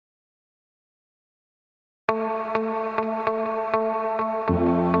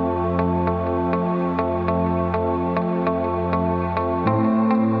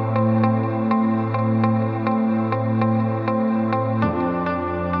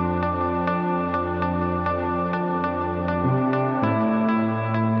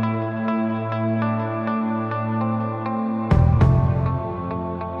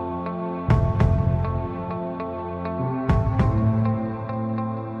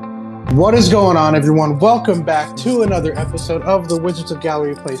What is going on, everyone? Welcome back to another episode of the Wizards of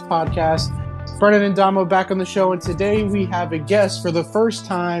Gallery Place podcast. Brennan and Damo back on the show, and today we have a guest for the first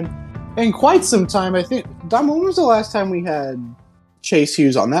time in quite some time. I think, Damo, when was the last time we had Chase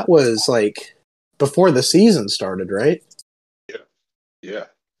Hughes on? That was like before the season started, right? Yeah,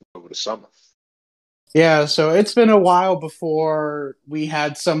 over the summer. Yeah, so it's been a while before we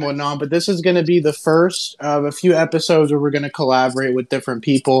had someone on, but this is going to be the first of a few episodes where we're going to collaborate with different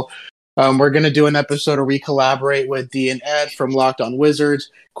people. We're going to do an episode where we collaborate with Dee and Ed from Locked On Wizards.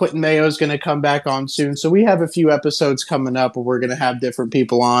 Quentin Mayo is going to come back on soon. So we have a few episodes coming up where we're going to have different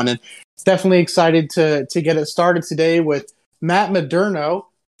people on. And definitely excited to get it started today with Matt Modderno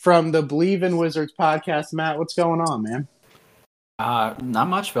from the Believe in Wizards podcast. Matt, what's going on, man? Not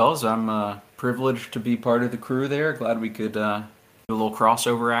much, fellas. I'm privileged to be part of the crew there. Glad we could do a little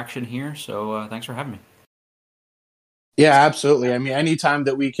crossover action here. So thanks for having me. Yeah, absolutely. I mean, anytime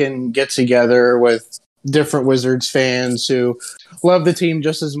that we can get together with different Wizards fans who love the team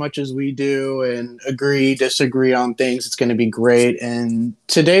just as much as we do and agree, disagree on things, it's going to be great. And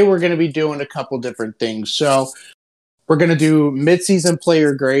today we're going to be doing a couple different things. So we're going to do mid-season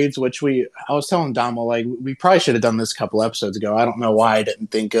player grades, which I was telling Damo, like, we probably should have done this a couple episodes ago. I don't know why I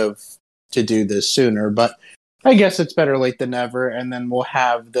didn't think to do this sooner, but I guess it's better late than never. And then we'll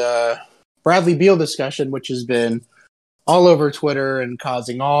have the Bradley Beal discussion, which has been all over Twitter and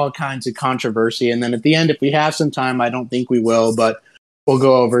causing all kinds of controversy. And then at the end, if we have some time, I don't think we will, but we'll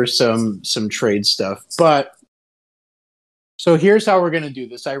go over some trade stuff. But so here's how we're going to do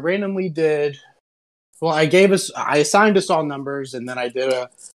this. I randomly did, I assigned us all numbers, and then I did a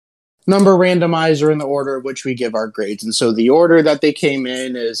number randomizer in the order of which we give our grades. And so the order that they came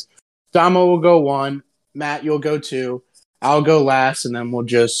in is Damo will go 1, Matt, you'll go 2, I'll go last, and then we'll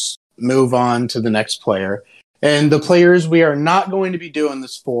just move on to the next player. And the players we are not going to be doing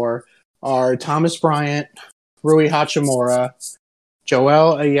this for are Thomas Bryant, Rui Hachimura,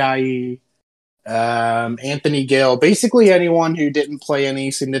 Joel Ayayi, Anthony Gill, basically anyone who didn't play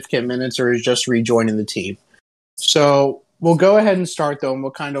any significant minutes or is just rejoining the team. So we'll go ahead and start, though, and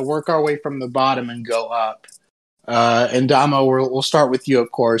we'll kind of work our way from the bottom and go up. And Damo, we'll start with you,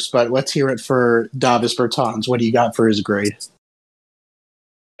 of course, but let's hear it for Davis Bertans. What do you got for his grade?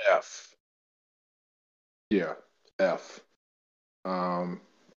 F. Yeah, F.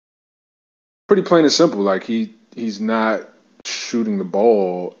 Pretty plain and simple. Like he's not shooting the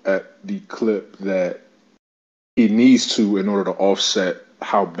ball at the clip that he needs to in order to offset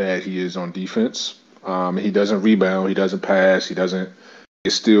how bad he is on defense. He doesn't rebound, he doesn't pass, he doesn't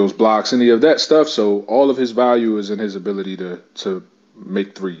get steals, blocks, any of that stuff. So all of his value is in his ability to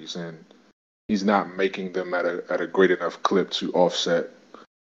make threes, and he's not making them at a great enough clip to offset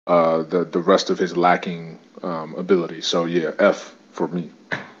the rest of his lacking ability. So yeah, F for me.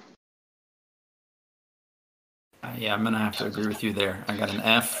 Yeah, I'm going to have to agree with you there. I got an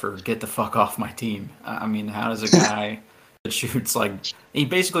F for get the fuck off my team. I mean, how does a guy that shoots he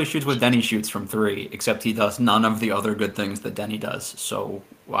basically shoots what Denny shoots from 3, except he does none of the other good things that Denny does. So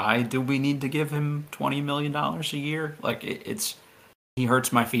why do we need to give him $20 million a year? He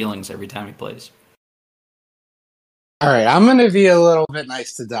hurts my feelings every time he plays. All right, I'm going to be a little bit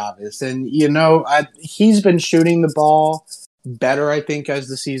nice to Davis. And, he's been shooting the ball better, I think, as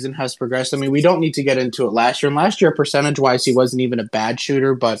the season has progressed. I mean, we don't need to get into it last year. And last year, percentage-wise, he wasn't even a bad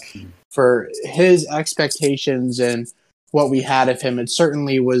shooter. But for his expectations and what we had of him, it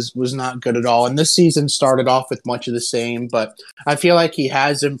certainly was not good at all. And this season started off with much of the same. But I feel like he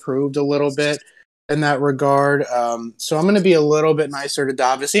has improved a little bit in that regard. So I'm going to be a little bit nicer to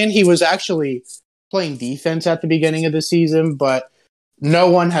Davis. And he was actually playing defense at the beginning of the season, but no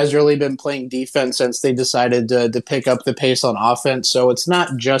one has really been playing defense since they decided to pick up the pace on offense. So it's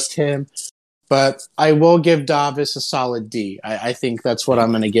not just him, but I will give Davis a solid D. I think that's what I'm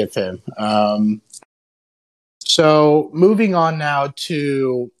going to give him. So moving on now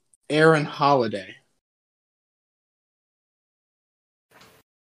to Aaron Holiday.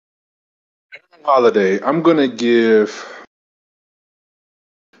 Holiday, I'm going to give...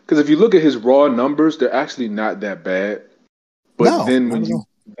 Because if you look at his raw numbers, they're actually not that bad. But then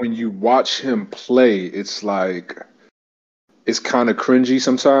when you watch him play, it's kind of cringy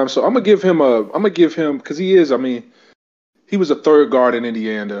sometimes. So I'm gonna give him because he is. I mean, he was a third guard in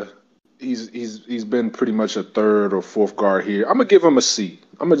Indiana. He's been pretty much a third or fourth guard here. I'm gonna give him a C.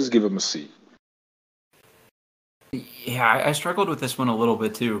 I'm gonna just give him a C. Yeah, I struggled with this one a little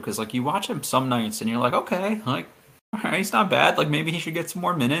bit too, because you watch him some nights and you're like, okay, all right, he's not bad. Maybe he should get some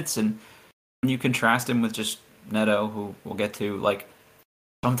more minutes. And when you contrast him with just Neto, who we'll get to,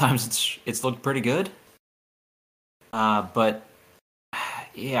 sometimes it's looked pretty good. But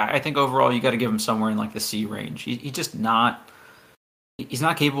Yeah, I think overall you got to give him somewhere in like the C range. He's just not. He's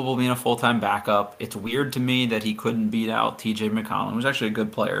not capable of being a full time backup. It's weird to me that he couldn't beat out T.J. McConnell, who's actually a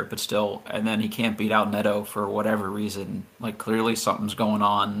good player, but still. And then he can't beat out Neto for whatever reason. Like clearly something's going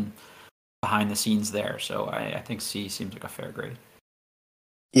on behind the scenes there. So I think C seems like a fair grade.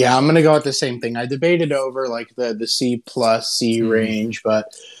 Yeah, I'm gonna go with the same thing. I debated over like the C plus C range,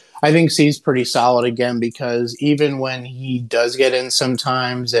 but I think C is pretty solid again because even when he does get in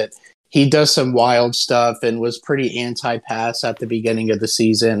sometimes it he does some wild stuff and was pretty anti-pass at the beginning of the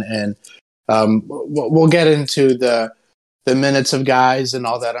season. And we'll get into the minutes of guys and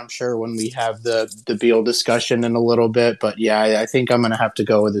all that, I'm sure, when we have the Beal discussion in a little bit. But yeah, I think I'm going to have to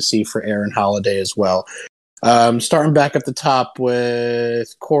go with a C for Aaron Holiday as well. Starting back at the top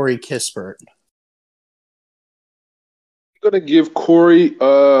with Corey Kispert. I'm going to give Corey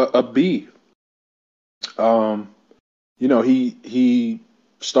a B. He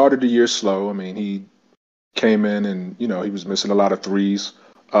started the year slow. I mean, he came in and he was missing a lot of threes.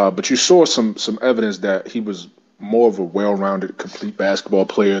 But you saw some evidence that he was more of a well-rounded, complete basketball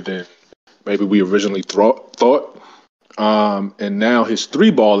player than maybe we originally thought. And now his three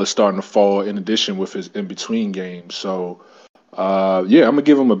ball is starting to fall in addition with his in-between games. So, I'm going to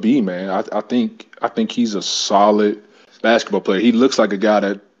give him a B, man. I think he's a solid basketball player. He looks like a guy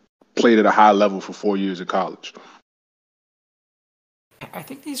that played at a high level for 4 years in college. I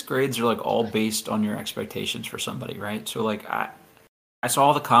think these grades are like all based on your expectations for somebody, right? So like I saw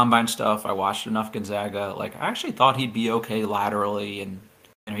all the combine stuff. I watched enough Gonzaga. Like I actually thought he'd be okay laterally, and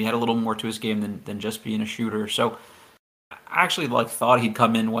he had a little more to his game than just being a shooter. So I actually like thought he'd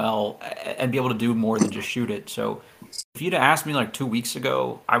come in well and be able to do more than just shoot it. So if you'd have asked me like 2 weeks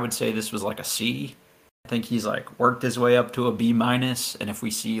ago, I would say this was like a C. I think he's like worked his way up to a B minus, and if we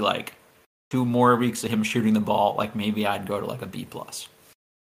see like 2 more weeks of him shooting the ball, like maybe I'd go to like a B plus.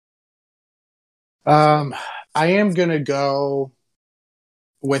 I am gonna go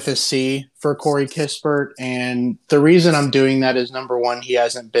with a C for Corey Kispert, and the reason I'm doing that is number one, he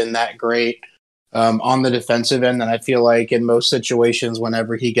hasn't been that great on the defensive end, and I feel like in most situations,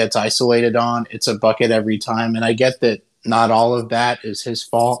 whenever he gets isolated on, it's a bucket every time, and I get that not all of that is his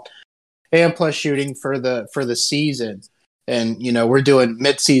fault. And plus, shooting for the season, and we're doing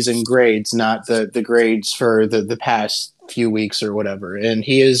mid-season grades, not the grades for the past few weeks or whatever. And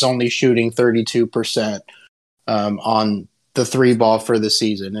he is only shooting 32% on the three ball for the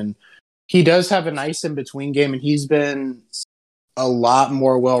season, and he does have a nice in between game, and he's been a lot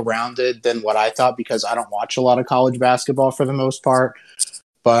more well-rounded than what I thought because I don't watch a lot of college basketball for the most part.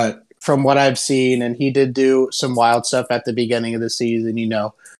 But from what I've seen, and he did do some wild stuff at the beginning of the season,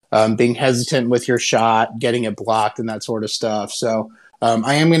 being hesitant with your shot, getting it blocked, and that sort of stuff. So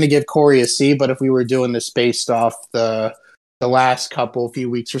I am going to give Corey a C, but if we were doing this based off the last few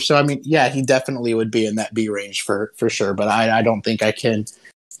weeks or so, I mean, yeah, he definitely would be in that B range for sure. But I don't think I can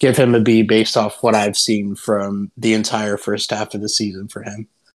give him a B based off what I've seen from the entire first half of the season for him.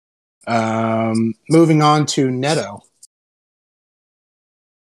 Moving on to Neto.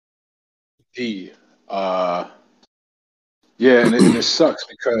 D. Yeah, and it sucks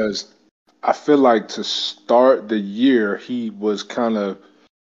because I feel like to start the year, he was kind of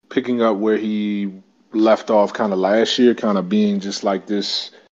picking up where he left off kind of last year, kind of being just like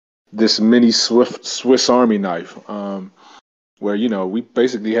this mini Swiss Army knife, where we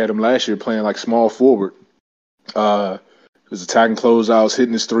basically had him last year playing like small forward. He was attacking closeouts,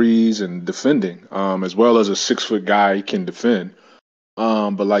 hitting his threes, and defending, as well as a 6-foot guy he can defend.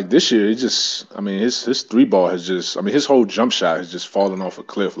 But like this year, his three ball has just, his whole jump shot has just fallen off a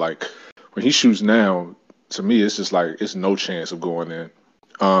cliff. Like when he shoots now, to me, it's just like it's no chance of going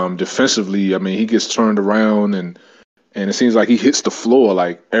in. Defensively, he gets turned around and it seems like he hits the floor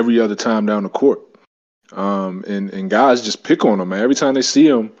like every other time down the court. And guys just pick on him, man. Every time they see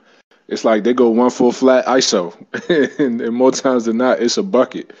him, it's like they go 1 full flat ISO, and more times than not, it's a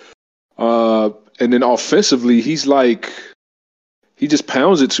bucket. And then offensively, he's like. He just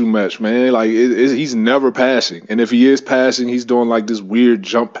pounds it too much, man. Like he's never passing, and if he is passing, he's doing like this weird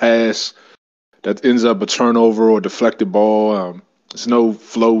jump pass that ends up a turnover or deflected ball. There's no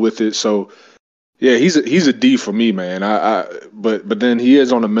flow with it, so yeah, he's a D for me, man. But then he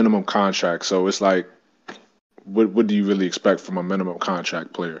is on a minimum contract, so it's like, what do you really expect from a minimum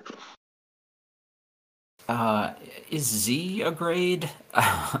contract player? Is Z a grade?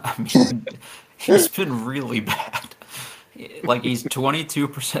 He's been really bad. Like he's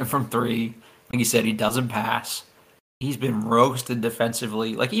 22% from three. Like you said, he doesn't pass. He's been roasted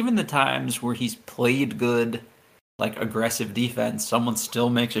defensively. Like even the times where he's played good, like aggressive defense, someone still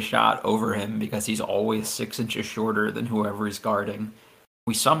makes a shot over him because he's always 6 inches shorter than whoever he's guarding.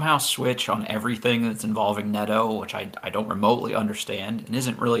 we somehow switch on everything that's involving Neto, which I don't remotely understand and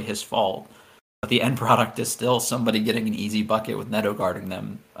isn't really his fault. But the end product is still somebody getting an easy bucket with Neto guarding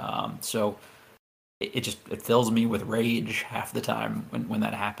them. So it fills me with rage half the time when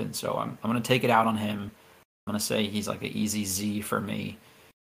that happens. So I'm going to take it out on him. I'm going to say he's like an easy Z for me.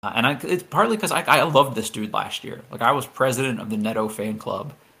 And it's partly because I loved this dude last year. Like, I was president of the Neto fan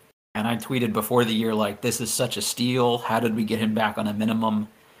club. And I tweeted before the year, like, this is such a steal. How did we get him back on a minimum?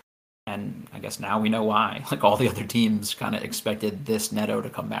 And I guess now we know why. Like, all the other teams kind of expected this Neto to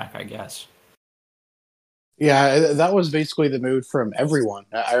come back, I guess. Yeah, that was basically the mood from everyone.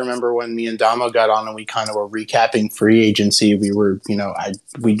 I remember when me and Damo got on and we kind of were recapping free agency. We were,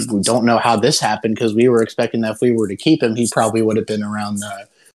 we don't know how this happened because we were expecting that if we were to keep him, he probably would have been around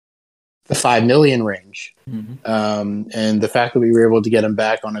the 5 million range. Mm-hmm. And the fact that we were able to get him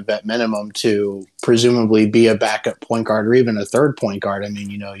back on a vet minimum to presumably be a backup point guard or even a third point guard, I mean,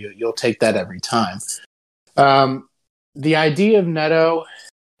 you'll take that every time. The idea of Neto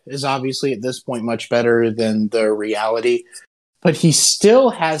is obviously at this point much better than the reality, but he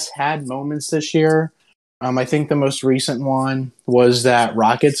still has had moments this year. I think the most recent one was that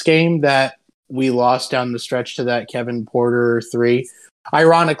Rockets game that we lost down the stretch to that Kevin Porter 3.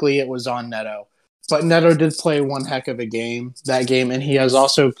 Ironically, it was on Neto, but Neto did play one heck of a game that game, and he has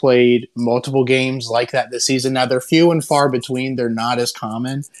also played multiple games like that this season. Now, they're few and far between. They're not as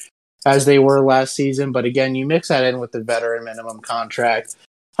common as they were last season, but again, you mix that in with the veteran minimum contract.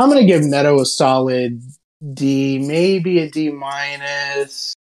 I'm going to give Neto a solid D, maybe a D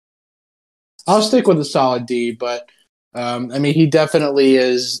minus. I'll stick with a solid D, but I mean, he definitely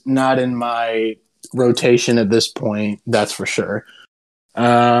is not in my rotation at this point. That's for sure.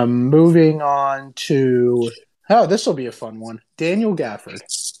 Moving on to this will be a fun one. Daniel Gafford.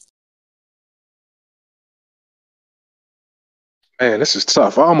 Man, this is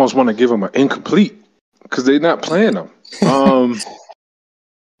tough. I almost want to give him an incomplete because they're not playing him.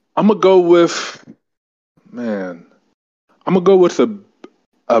 I'm gonna go with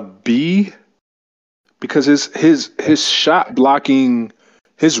a B because his shot blocking,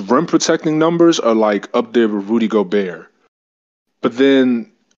 his rim protecting numbers are like up there with Rudy Gobert. But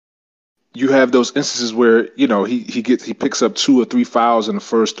then you have those instances where he picks up 2 or 3 fouls in the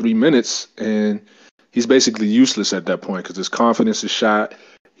first 3 minutes, and he's basically useless at that point because his confidence is shot.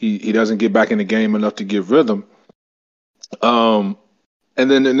 He doesn't get back in the game enough to give rhythm. And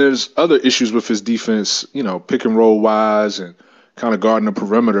then there's other issues with his defense, pick and roll wise and kind of guarding the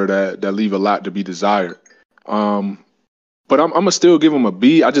perimeter that leave a lot to be desired. But I'm gonna still give him a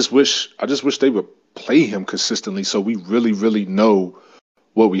B. I just wish they would play him consistently so we really, really know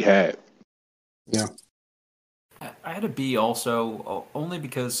what we had. Yeah. I had a B also, only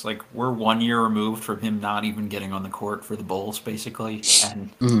because like we're 1 year removed from him not even getting on the court for the Bulls, basically,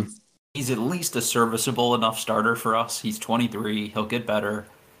 and he's at least a serviceable enough starter for us. He's 23. He'll get better.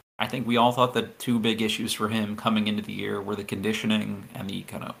 I think we all thought the two big issues for him coming into the year were the conditioning and the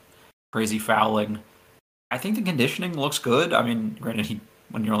kind of crazy fouling. I think the conditioning looks good. I mean, granted,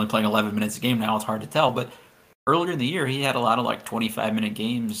 when you're only playing 11 minutes a game now, it's hard to tell. But earlier in the year, he had a lot of like 25-minute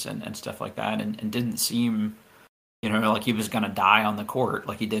games and stuff like that and didn't seem, like he was going to die on the court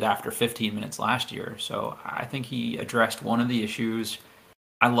like he did after 15 minutes last year. So I think he addressed one of the issues.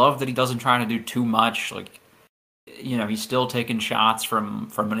 I love that he doesn't try to do too much. Like, he's still taking shots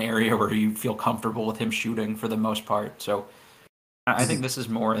from an area where you feel comfortable with him shooting for the most part. So I think this is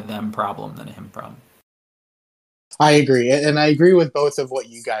more a them problem than a him problem. I agree. And I agree with both of what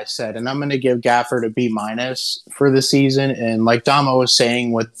you guys said. And I'm going to give Gafford a B minus for the season. And like Damo was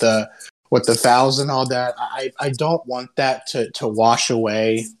saying with the fouls and all that, I don't want that to wash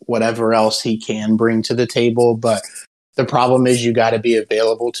away whatever else he can bring to the table. But the problem is you got to be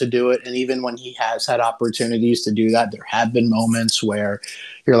available to do it. And even when he has had opportunities to do that, there have been moments where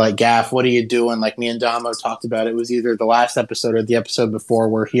you're like, Gaff, what are you doing? Like me and Damo talked about, it was either the last episode or the episode before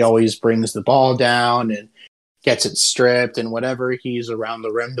where he always brings the ball down and gets it stripped. And whenever he's around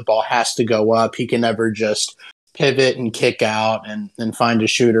the rim, the ball has to go up. He can never just pivot and kick out and find a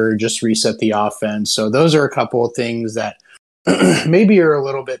shooter, just reset the offense. So those are a couple of things that maybe are a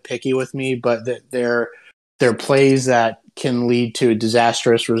little bit picky with me, but that they're plays that can lead to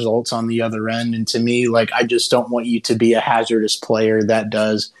disastrous results on the other end. And to me, like, I just don't want you to be a hazardous player that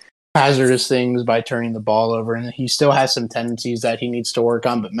does hazardous things by turning the ball over. And he still has some tendencies that he needs to work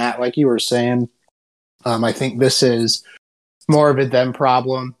on. But Matt, like you were saying, I think this is more of a them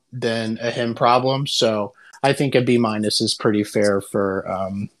problem than a him problem. So I think a B minus is pretty fair for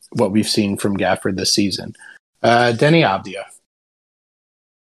what we've seen from Gafford this season. Denny Avdia.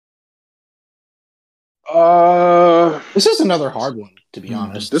 This is another hard one, to be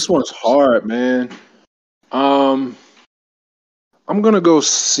honest. This one's hard, man. I'm gonna go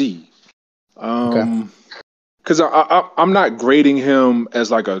C. Okay. Because I'm not grading him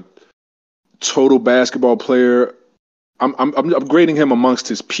as like a total basketball player. I'm grading him amongst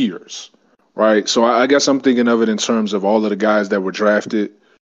his peers, right? So I guess I'm thinking of it in terms of all of the guys that were drafted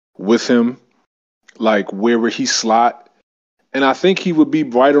with him, like where would he slot? And I think he would be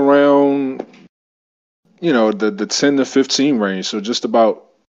right around, the 10 to 15 range. So just about,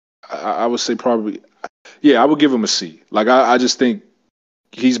 I would say probably, yeah, I would give him a C. Like I just think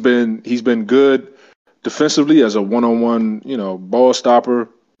he's been good defensively as a one-on-one, ball stopper.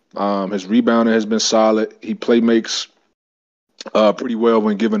 His rebounding has been solid. He play makes pretty well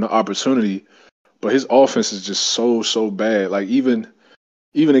when given the opportunity, but his offense is just so bad. Like even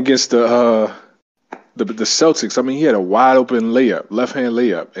against the Celtics, I mean, he had a wide open layup, left hand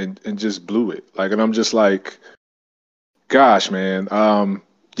layup, and just blew it. Like, and I'm just like, gosh, man.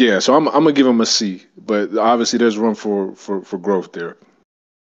 Yeah, so I'm gonna give him a C, but obviously there's room for growth there.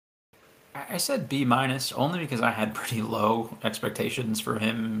 I said B minus only because I had pretty low expectations for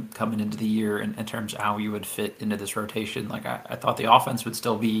him coming into the year in terms of how he would fit into this rotation. Like I thought the offense would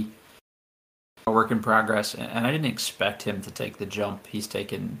still be a work in progress, and I didn't expect him to take the jump he's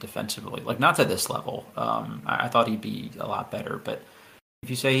taken defensively. Like not to this level. I thought he'd be a lot better, but if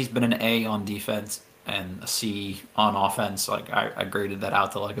you say he's been an A on defense and a C on offense, like I graded that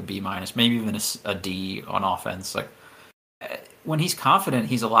out to like a B minus, maybe even a D on offense. Like when he's confident,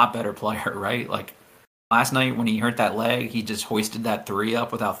 he's a lot better player, right? Like last night when he hurt that leg, he just hoisted that three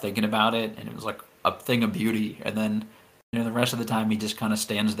up without thinking about it, and it was like a thing of beauty. And then, the rest of the time he just kind of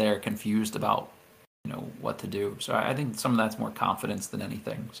stands there confused about, what to do. So I think some of that's more confidence than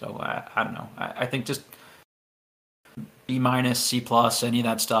anything. So I don't know. I think just B minus, C plus, any of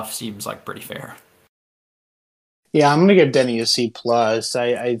that stuff seems like pretty fair. Yeah, I'm gonna give Denny a C plus.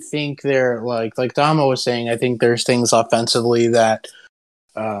 I think they're like Damo was saying. I think there's things offensively that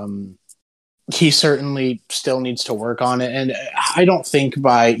he certainly still needs to work on it. And I don't think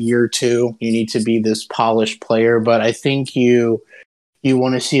by year 2 you need to be this polished player, but I think you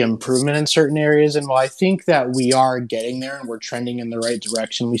want to see improvement in certain areas. And while I think that we are getting there and we're trending in the right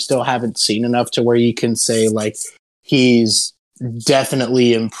direction, we still haven't seen enough to where you can say like he's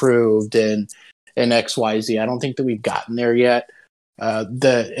definitely improved in XYZ. I don't think that we've gotten there yet.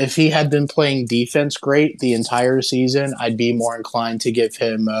 If he had been playing defense great the entire season, I'd be more inclined to give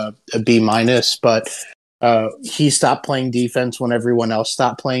him a B minus. But he stopped playing defense when everyone else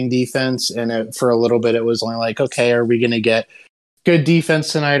stopped playing defense, and for a little bit, it was only like, okay, are we going to get good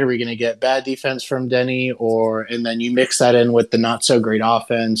defense tonight? Are we going to get bad defense from Denny? And then you mix that in with the not so great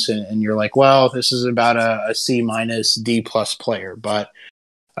offense, and you're like, well, this is about a C minus D plus player, but.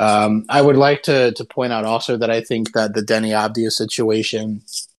 I would like to point out also that I think that the Denny Avdia situation,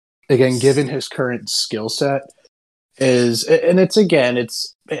 again, given his current skill set, it's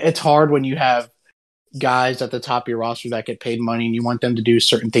hard when you have guys at the top of your roster that get paid money and you want them to do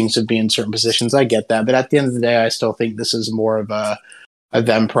certain things to be in certain positions. I get that, but at the end of the day, I still think this is more of a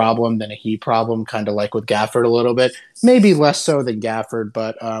them problem than a he problem, kind of like with Gafford a little bit. Maybe less so than Gafford,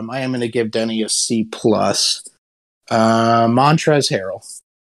 but I am going to give Denny a C plus. Montrezl Harrell.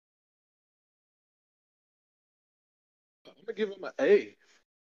 Give him an A.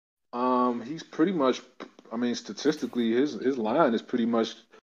 He's pretty much. I mean, statistically, his line is pretty much.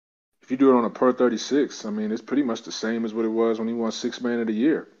 If you do it on a per 36, I mean, it's pretty much the same as what it was when he won Sixth Man of the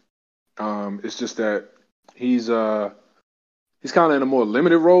Year. It's just that he's kind of in a more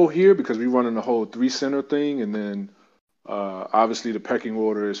limited role here because we're running the whole 3-center thing, and then obviously the pecking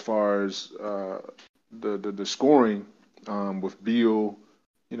order as far as the scoring with Beal,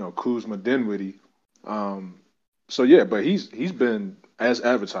 Kuzma, Dinwiddie. So yeah, but he's been as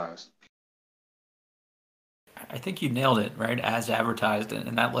advertised. I think you nailed it, right? As advertised,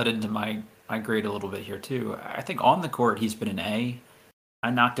 and that led into my grade a little bit here too. I think on the court he's been an A. I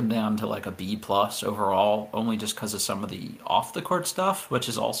knocked him down to like a B plus overall, only just because of some of the off the court stuff, which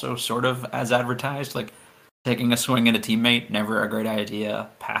is also sort of as advertised. Like taking a swing at a teammate, never a great idea.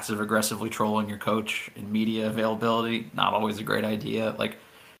 Passive aggressively trolling your coach in media availability, not always a great idea. Like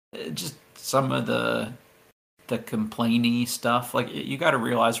just some of the complainy stuff. Like you got to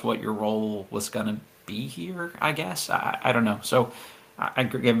realize what your role was going to be here, I guess. I don't know. So I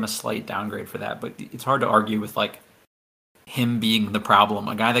give him a slight downgrade for that, but it's hard to argue with like him being the problem.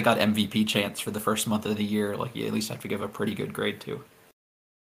 A guy that got MVP chance for the first month of the year, like you at least have to give a pretty good grade to.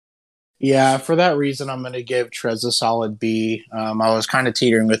 Yeah, for that reason, I'm going to give Trez a solid B. I was kind of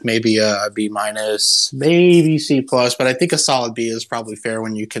teetering with maybe a B minus, maybe C plus, but I think a solid B is probably fair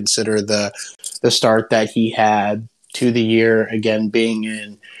when you consider the start that he had to the year. Again, being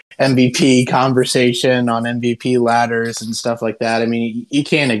in MVP conversation on MVP ladders and stuff like that. I mean, you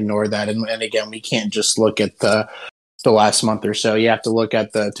can't ignore that. And again, we can't just look at the last month or so. You have to look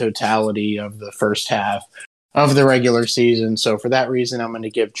at the totality of the first half of the regular season. So for that reason, I'm going to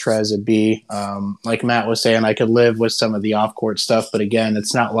give Trez a B. Like Matt was saying, I could live with some of the off court stuff, but again,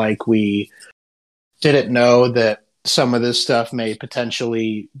 it's not like we didn't know that some of this stuff may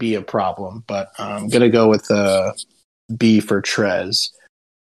potentially be a problem. But I'm going to go with a B for Trez.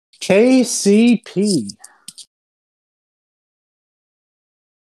 KCP.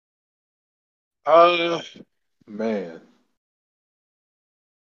 Uh, man,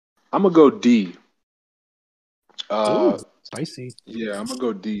 I'm gonna go D. Ooh, Uh, spicy. yeah, I'm gonna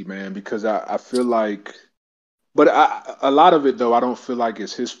go D, man, because I feel like, but a lot of it though, I don't feel like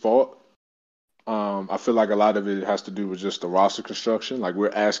it's his fault. I feel like a lot of it has to do with just the roster construction. Like we're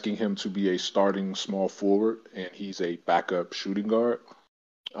asking him to be a starting small forward, and he's a backup shooting guard.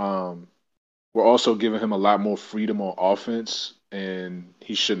 Um, we're also giving him a lot more freedom on offense, and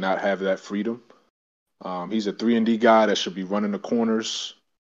he should not have that freedom. He's a 3 and D guy that should be running the corners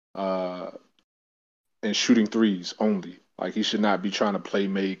uh, and shooting threes only. Like he should not be trying to play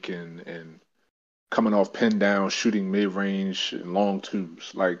make and coming off pin down, shooting mid range and long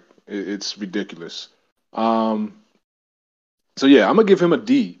twos. Like it's ridiculous. Um, so yeah, I'm gonna give him a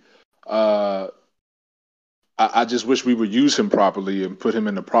D. Uh, I just wish we would use him properly and put him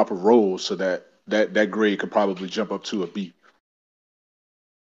in the proper role so that grade could probably jump up to a B.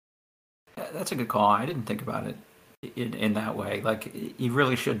 That's a good call. I didn't think about it in that way. Like he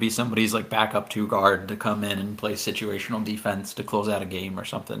really should be somebody's like backup two guard to come in and play situational defense to close out a game or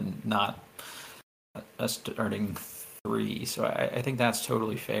something, not a starting three. So I think that's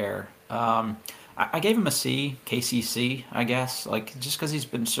totally fair. I gave him a C, KCC, I guess, like just because he's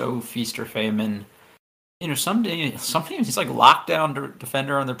been so feast or famine. You know, sometimes he's like lockdown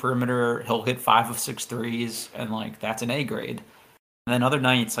defender on the perimeter. He'll hit 5 of 6 threes, and like that's an A grade. And then other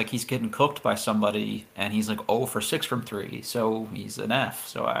nights, like he's getting cooked by somebody, and he's like 0 for 6 from three, so he's an F.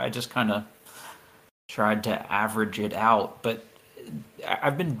 So I just kind of tried to average it out, but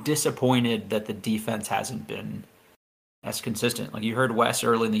I've been disappointed that the defense hasn't been as consistent. Like you heard Wes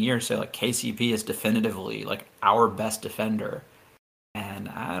early in the year say, like KCP is definitively like our best defender, and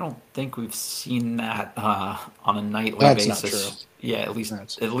I don't think we've seen that on a nightly That's not true. basis. Yeah, at least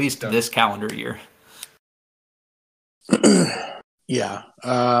Yeah. this calendar year. Yeah,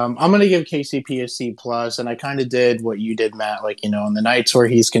 I'm gonna give KCP a C plus, and I kind of did what you did, Matt. Like on the nights where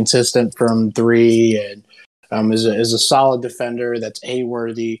he's consistent from three and is a solid defender that's A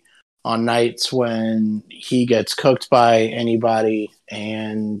worthy. On nights when he gets cooked by anybody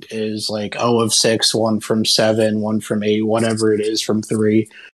and is like 0 of 6, 1 from 7, 1 from 8, whatever it is from three,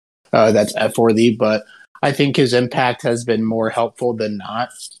 that's F worthy. But I think his impact has been more helpful than not.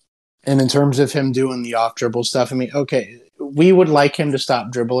 And in terms of him doing the off dribble stuff, I mean, okay, we would like him to stop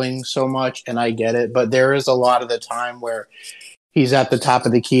dribbling so much, and I get it, but there is a lot of the time where he's at the top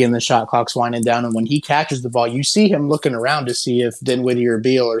of the key and the shot clock's winding down, and when he catches the ball, you see him looking around to see if Dinwiddie or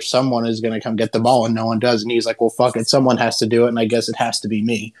Beal or someone is going to come get the ball, and no one does, and he's like, well, fuck it, someone has to do it, and I guess it has to be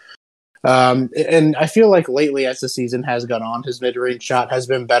me. And I feel like lately, as the season has gone on, his mid-range shot has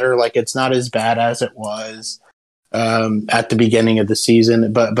been better. Like, it's not as bad as it was at the beginning of the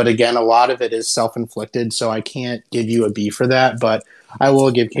season. But again, a lot of it is self-inflicted, so I can't give you a B for that. But I will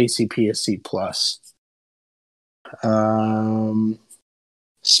give KCP a C plus.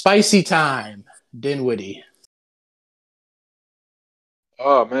 Spicy time, Dinwiddie.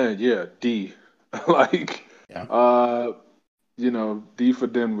 Oh man, yeah, D. like, Yeah. D for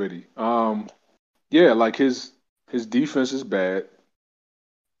Dinwiddie. Yeah, like his defense is bad.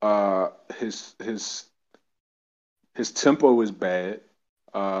 Uh, his his his tempo is bad.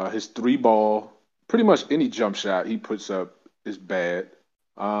 His three ball, pretty much any jump shot he puts up is bad.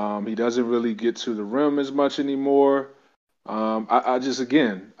 He doesn't really get to the rim as much anymore. I just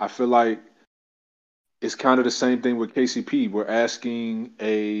again, I feel like it's kind of the same thing with KCP. We're asking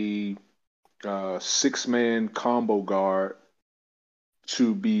a 6-man combo guard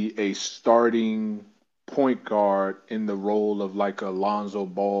to be a starting point guard in the role of like a Lonzo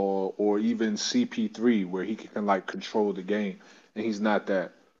Ball or even CP3, where he can like control the game, and he's not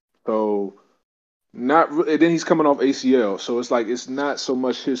that. So and then he's coming off ACL, so it's like it's not so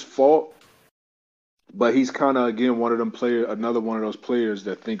much his fault, but he's kind of again another one of those players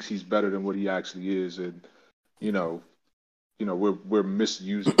that thinks he's better than what he actually is, and you know we're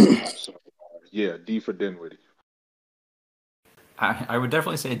misusing him. So yeah, D for Dinwiddie. I would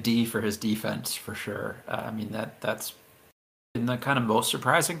definitely say a D for his defense for sure. I mean that's been the kind of most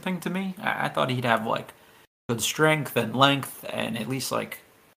surprising thing to me. I thought he'd have like good strength and length and at least like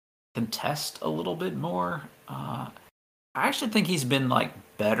contest a little bit more. I actually think he's been like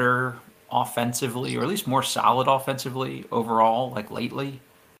better offensively, or at least more solid offensively overall, like lately.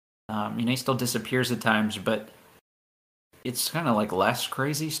 He still disappears at times, but it's kind of like less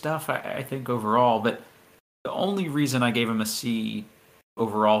crazy stuff, I think, overall. But the only reason I gave him a C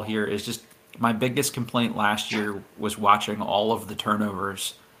overall here is just my biggest complaint last year was watching all of the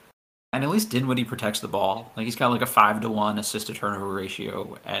turnovers. And at least Dinwiddie protects the ball. Like he's got like a 5-to-1 assist to turnover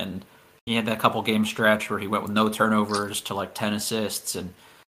ratio, and he had that couple game stretch where he went with no turnovers to like 10 assists, and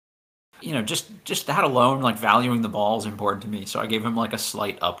just that alone, like valuing the ball is important to me. So I gave him like a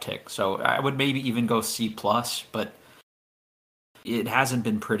slight uptick. So I would maybe even go C plus, but it hasn't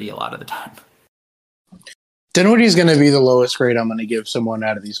been pretty a lot of the time. Dinwiddie's going to be the lowest grade I'm going to give someone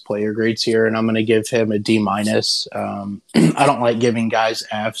out of these player grades here, and I'm going to give him a D minus. I don't like giving guys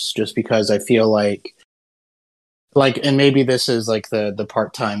Fs just because I feel like, and maybe this is like the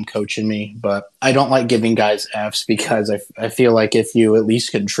part-time coach in me, but I don't like giving guys Fs because I feel like if you at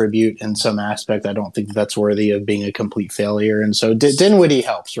least contribute in some aspect, I don't think that's worthy of being a complete failure. And so Dinwiddie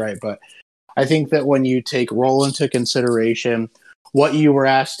helps, right? But I think that when you take role into consideration, what you were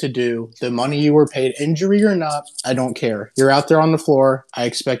asked to do, the money you were paid, injury or not, I don't care. You're out there on the floor. I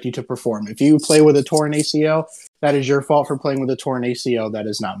expect you to perform. If you play with a torn ACL, that is your fault for playing with a torn ACL. That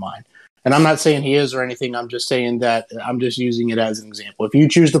is not mine. And I'm not saying he is or anything. I'm just saying that I'm just using it as an example. If you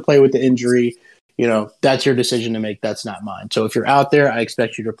choose to play with the injury, that's your decision to make. That's not mine. So if you're out there, I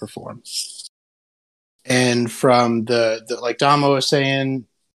expect you to perform. And from the like Damo was saying,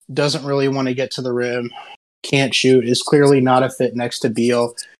 doesn't really want to get to the rim, can't shoot, is clearly not a fit next to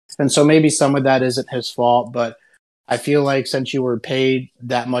Beal. And so maybe some of that isn't his fault, but I feel like since you were paid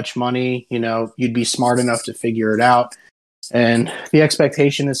that much money, you'd be smart enough to figure it out. And the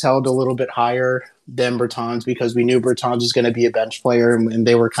expectation is held a little bit higher than Bertans because we knew Bertans was going to be a bench player, and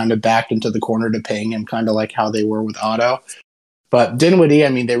they were kind of backed into the corner to paying him kind of like how they were with Otto. But Dinwiddie, I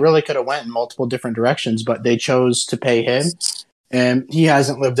mean, they really could have went in multiple different directions, but they chose to pay him. And he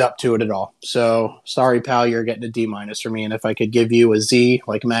hasn't lived up to it at all. So sorry, pal, you're getting a D minus for me. And if I could give you a Z,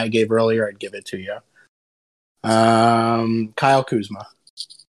 like Matt gave earlier, I'd give it to you. Kyle Kuzma.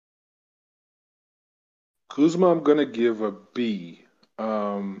 Kuzma, I'm gonna give a B.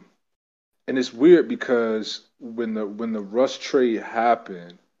 And it's weird because when the Russ trade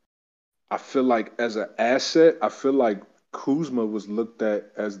happened, I feel like as an asset, I feel like Kuzma was looked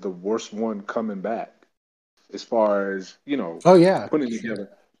at as the worst one coming back. As far as oh yeah,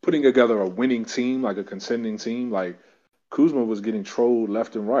 putting together a winning team, like a contending team, like Kuzma was getting trolled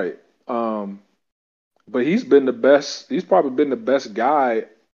left and right. But he's been the best. He's probably been the best guy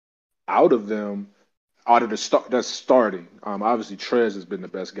out of them, out of the start that's starting. Obviously Trez has been the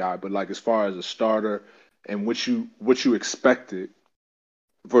best guy, but like as far as a starter and what you expected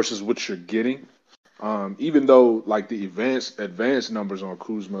versus what you're getting, even though like the advanced numbers on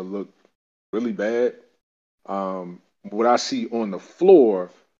Kuzma look really bad. What I see on the floor,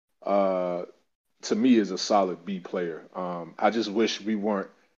 to me, is a solid B player. I just wish we weren't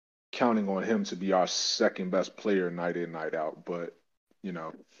counting on him to be our second best player night in, night out. But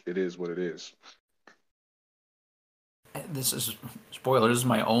it is what it is. This is spoiler. This is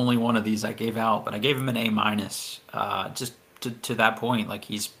my only one of these I gave out, but I gave him an A minus. Just to that point, like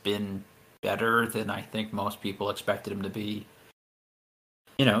he's been better than I think most people expected him to be.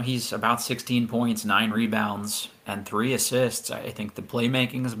 He's about 16 points, 9 rebounds, and 3 assists. I think the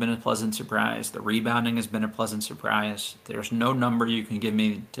playmaking has been a pleasant surprise. The rebounding has been a pleasant surprise. There's no number you can give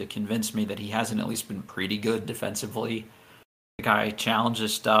me to convince me that he hasn't at least been pretty good defensively. The guy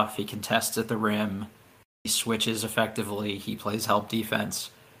challenges stuff. He contests at the rim. He switches effectively. He plays help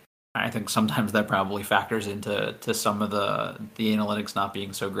defense. I think sometimes that probably factors into some of the analytics not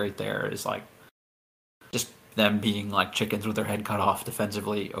being so great there. Is like just them being like chickens with their head cut off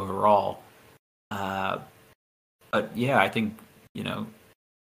defensively overall. But yeah, I think, a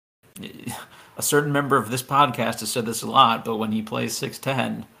certain member of this podcast has said this a lot, but when he plays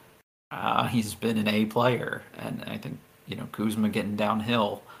 6'10", he's been an A player. And I think, Kuzma getting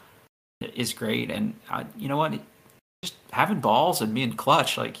downhill is great. And you know what? Just having balls and being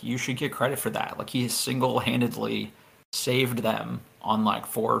clutch, like you should get credit for that. Like he has single-handedly saved them on like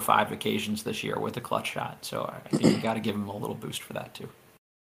 4 or 5 occasions this year with a clutch shot. So I think you got to give him a little boost for that too.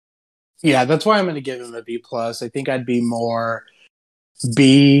 Yeah, that's why I'm going to give him a B plus. I think I'd be more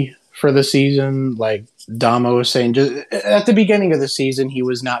B for the season. Like Damo was saying, just at the beginning of the season, he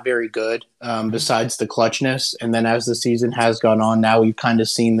was not very good, besides the clutchness. And then as the season has gone on, now we've kind of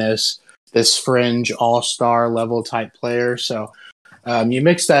seen this fringe all-star level type player. So you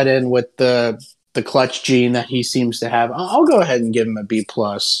mix that in with the clutch gene that he seems to have. I'll go ahead and give him a B+.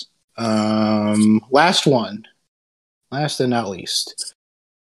 Last and not least.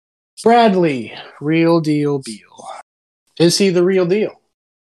 Bradley, real deal Beal. Is he the real deal?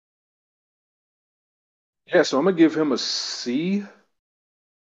 Yeah, so I'm gonna give him a C.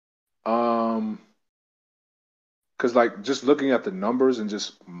 Because like just looking at the numbers and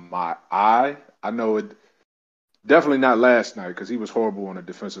just my eye, I know it definitely not last night because he was horrible on the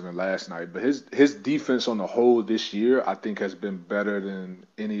defensive end last night. But his defense on the whole this year, I think, has been better than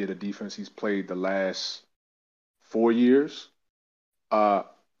any of the defense he's played the last 4 years.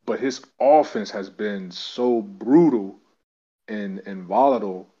 But his offense has been so brutal and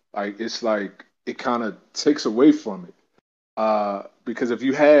volatile. Like it kind of takes away from it. Because if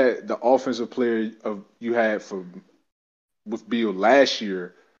you had the offensive player you had with Beal last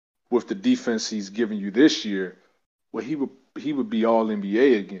year, with the defense he's giving you this year, well, he would be all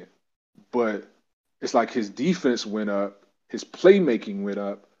NBA again. But it's like his defense went up, his playmaking went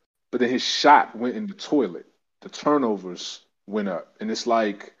up, but then his shot went in the toilet. The turnovers went up, and it's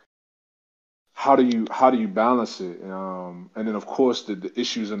like, how do you balance it? And then of course the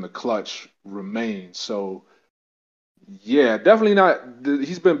issues in the clutch remain. So yeah, definitely not.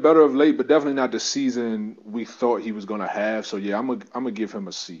 He's been better of late, but definitely not the season we thought he was going to have. So yeah, I'm gonna give him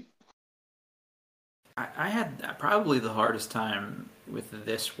a C. I had probably the hardest time with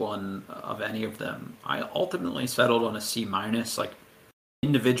this one of any of them. I ultimately settled on a C minus. Like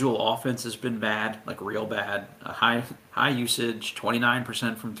individual offense has been bad, like real bad. A high usage,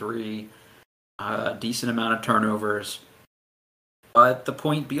 29% from three, a decent amount of turnovers. But the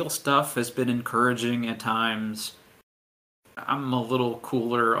point Beal stuff has been encouraging at times. I'm a little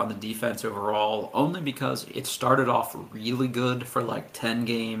cooler on the defense overall, only because it started off really good for like 10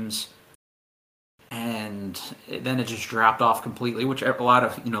 games, and then it just dropped off completely, which a lot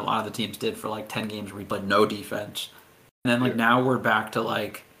of the teams did for like 10 games where we played no defense. And then now we're back to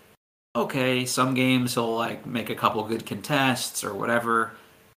like, okay, some games he'll like make a couple good contests or whatever.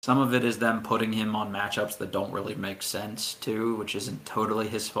 Some of it is them putting him on matchups that don't really make sense too, which isn't totally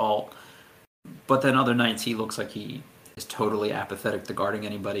his fault. But then other nights he looks like he is totally apathetic to guarding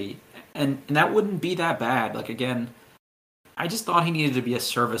anybody. And that wouldn't be that bad. Like, again, I just thought he needed to be a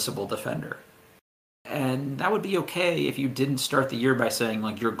serviceable defender. And that would be okay if you didn't start the year by saying,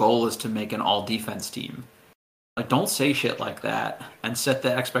 like, your goal is to make an all-defense team. Like, don't say shit like that and set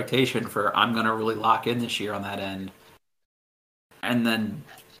the expectation for, I'm going to really lock in this year on that end. And then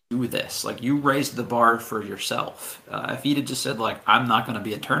do this. Like, you raised the bar for yourself. If he'd have just said, like, I'm not going to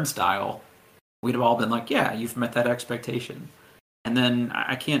be a turnstile, we'd have all been like, yeah, you've met that expectation. And then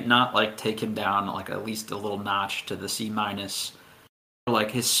I can't not like take him down like at least a little notch to the C minus.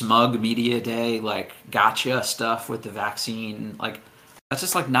 Like his smug media day, like gotcha stuff with the vaccine. Like that's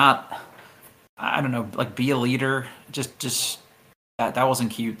just like not, I don't know, like be a leader. Just that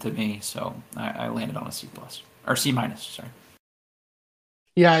wasn't cute to me. So I landed on a C plus or C minus. Sorry.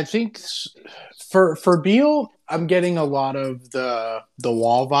 Yeah, I think for Beal, I'm getting a lot of the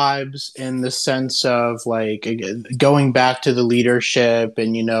Wall vibes in the sense of like going back to the leadership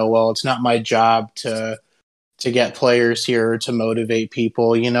and well, it's not my job to get players here to motivate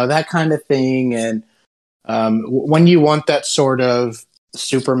people, that kind of thing. And when you want that sort of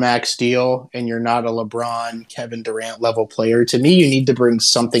supermax deal and you're not a LeBron, Kevin Durant level player, to me, you need to bring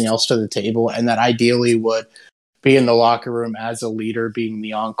something else to the table, and that ideally would be in the locker room as a leader, being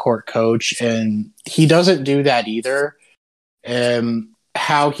the on-court coach, and he doesn't do that either.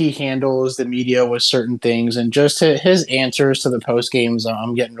 How he handles the media with certain things and just his answers to the post games,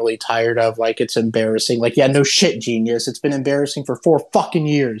 I'm getting really tired of. Like, it's embarrassing. Like, yeah, no shit, genius. It's been embarrassing for 4 fucking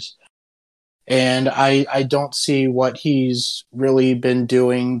years. And I don't see what he's really been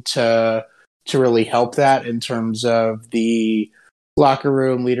doing to really help that in terms of the locker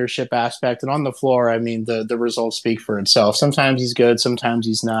room leadership aspect. And on the floor, I mean, the results speak for itself. Sometimes he's good, sometimes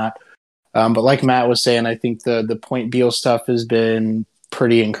he's not. But like Matt was saying, I think the point Beal stuff has been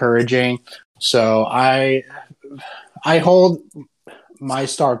pretty encouraging. So I hold my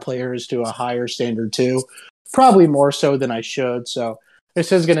star players to a higher standard too, probably more so than I should. So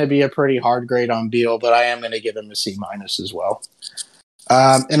this is going to be a pretty hard grade on Beal, but I am going to give him a C minus as well.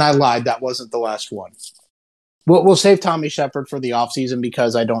 And I lied. That wasn't the last one. We'll save Tommy Shepard for the offseason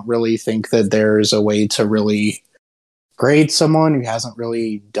because I don't really think that there's a way to really grade someone who hasn't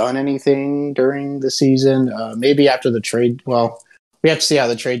really done anything during the season. Maybe after the trade. Well, we have to see how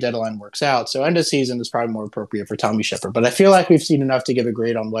the trade deadline works out. So end of season is probably more appropriate for Tommy Shepard. But I feel like we've seen enough to give a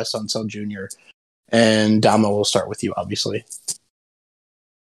grade on Wes Unseld Jr. And Damo, will start with you, obviously.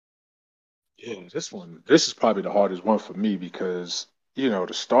 Yeah, this is probably the hardest one for me because,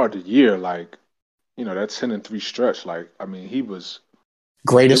 to start the year, like, that 10-3 stretch, like, I mean, it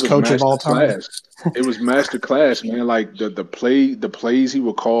Greatest was coach of master all time. class. It was master class, man. Like the plays he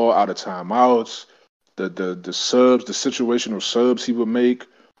would call out of timeouts, the subs, the situational subs he would make.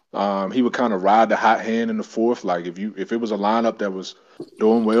 He would kind of ride the hot hand in the fourth. Like if it was a lineup that was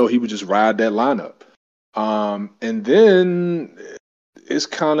doing well, he would just ride that lineup. And then it's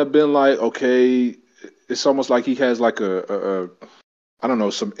kind of been like, okay, it's almost like he has like a I don't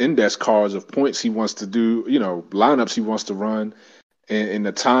know, some index cards of points he wants to do, lineups he wants to run, and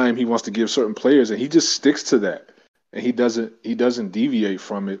the time he wants to give certain players, and he just sticks to that, and he doesn't deviate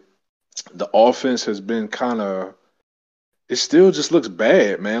from it. The offense has been kind of, it still just looks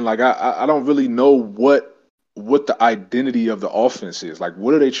bad, man. Like I don't really know what the identity of the offense is. Like,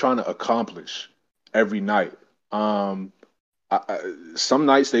 what are they trying to accomplish every night? Some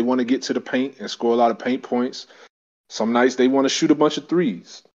nights they want to get to the paint and score a lot of paint points. Some nights they want to shoot a bunch of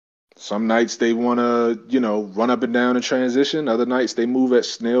threes. Some nights they want to, run up and down in transition. Other nights they move at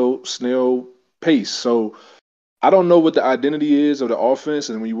snail pace. So I don't know what the identity is of the offense.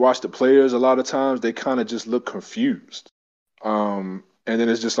 And when you watch the players, a lot of times they kind of just look confused. And then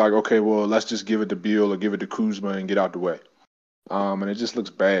it's just like, okay, well, let's just give it to Beal or give it to Kuzma and get out the way. And it just looks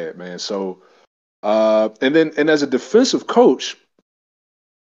bad, man. So, and as a defensive coach,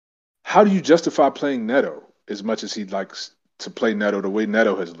 how do you justify playing Neto as much as he likes to play Neto the way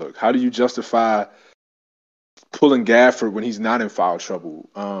Neto has looked? How do you justify pulling Gafford when he's not in foul trouble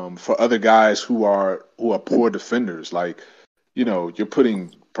for other guys who are poor defenders? Like, you're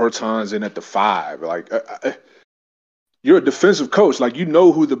putting Bertans in at the 5. Like, you're a defensive coach. Like,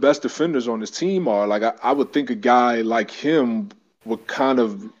 who the best defenders on this team are. Like, I would think a guy like him would kind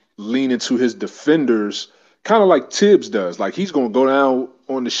of lean into his defenders, kind of like Tibbs does. Like, he's going to go down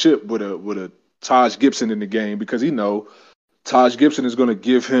on the ship with a Taj Gibson in the game because Taj Gibson is going to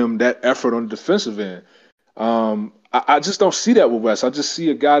give him that effort on the defensive end. I just don't see that with Wes. I just see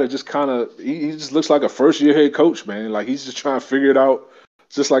a guy that just kind of he just looks like a first-year head coach, man. Like, he's just trying to figure it out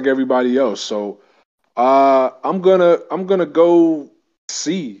just like everybody else. So I'm gonna go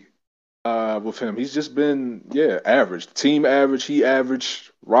C with him. He's just been average, team average, he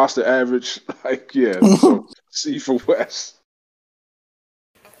average, roster average. Like, so C for Wes.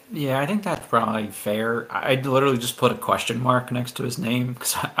 Yeah, I think that's probably fair. I literally just put a question mark next to his name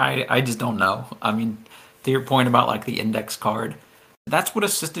because I just don't know. I mean, to your point about like the index card, that's what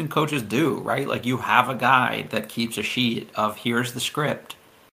assistant coaches do, right? Like, you have a guy that keeps a sheet of here's the script,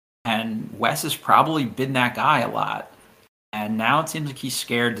 and Wes has probably been that guy a lot. And now it seems like he's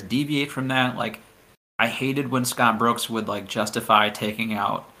scared to deviate from that. Like, I hated when Scott Brooks would like justify taking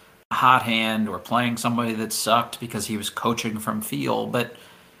out a hot hand or playing somebody that sucked because he was coaching from feel, but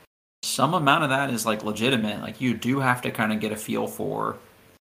some amount of that is like legitimate. Like, you do have to kind of get a feel for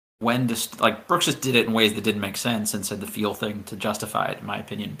when to like Brooks just did it in ways that didn't make sense and said the feel thing to justify it, in my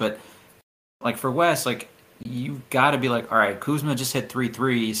opinion. But like for Wes, like, you've got to be like, all right, Kuzma just hit 3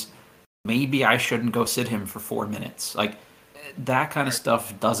 threes. Maybe I shouldn't go sit him for 4 minutes. Like, that kind of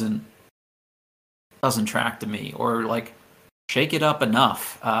stuff doesn't track to me. Or like, shake it up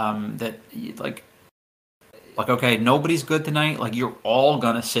enough that like okay, nobody's good tonight. Like, you're all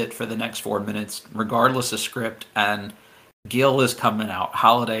gonna sit for the next 4 minutes, regardless of script. And Gill is coming out,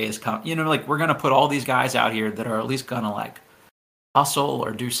 Holiday is coming. Like, we're gonna put all these guys out here that are at least gonna like hustle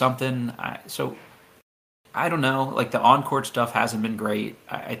or do something. So I don't know. Like, the on-court stuff hasn't been great.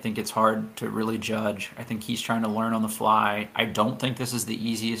 I think it's hard to really judge. I think he's trying to learn on the fly. I don't think this is the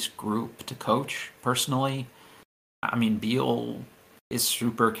easiest group to coach, personally. I mean, Beal is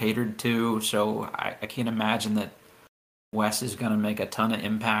super catered to, so I can't imagine that Wes is going to make a ton of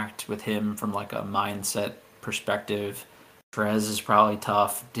impact with him from like a mindset perspective. Trez is probably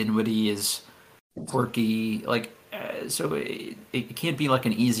tough. Dinwiddie is quirky. Like, so it can't be like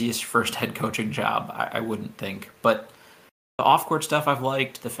an easiest first head coaching job, I wouldn't think. But the off-court stuff I've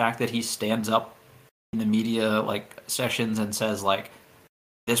liked. The fact that he stands up in the media like sessions and says like,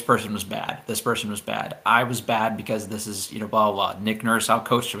 this person was bad. This person was bad. I was bad because this is, blah, blah, blah. Nick Nurse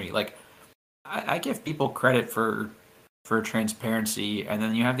outcoached me. Like, I give people credit for transparency. And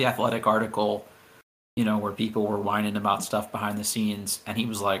then you have the Athletic article, where people were whining about stuff behind the scenes. And he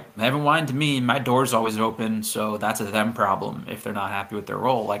was like, they haven't whined to me. My door's always open. So that's a them problem if they're not happy with their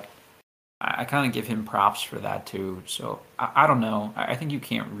role. Like, I kind of give him props for that too. So I don't know. I think you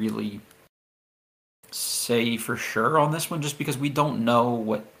can't really say for sure on this one, just because we don't know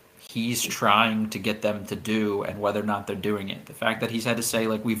what he's trying to get them to do and whether or not they're doing it. The fact that he's had to say,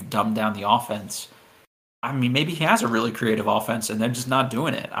 like, we've dumbed down the offense. I mean, maybe he has a really creative offense and they're just not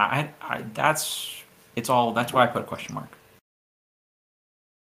doing it. That's why I put a question mark.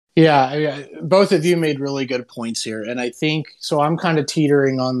 Yeah, both of you made really good points here, and I think so. I'm kind of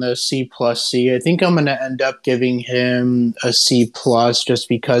teetering on the C plus C. I think I'm going to end up giving him a C plus just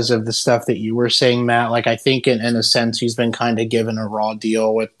because of the stuff that you were saying, Matt. Like, I think in a sense he's been kind of given a raw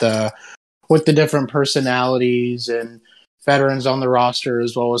deal with the different personalities and veterans on the roster,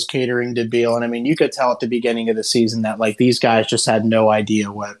 as well as catering to Beal. And I mean, you could tell at the beginning of the season that like these guys just had no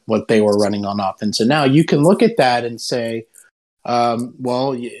idea what they were running on offense, and now you can look at that and say,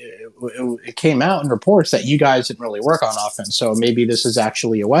 well, it came out in reports that you guys didn't really work on offense, so maybe this is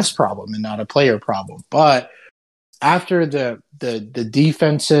actually a West problem and not a player problem. But after the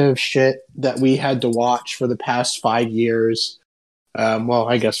defensive shit that we had to watch for the past 5 years, well,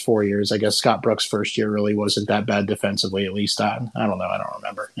 I guess 4 years. I guess Scott Brooks' first year really wasn't that bad defensively, at least. I don't know. I don't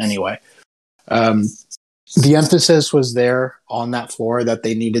remember. Anyway, the emphasis was there on that floor that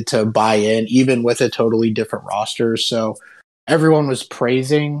they needed to buy in, even with a totally different roster. So everyone was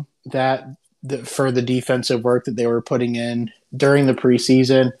praising that for the defensive work that they were putting in during the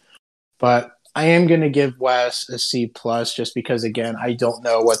preseason. But I am going to give Wes a C plus just because, again, I don't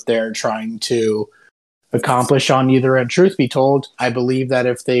know what they're trying to accomplish on either end. Truth be told, I believe that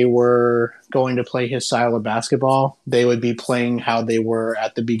if they were going to play his style of basketball, they would be playing how they were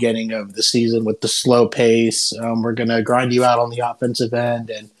at the beginning of the season with the slow pace. We're going to grind you out on the offensive end,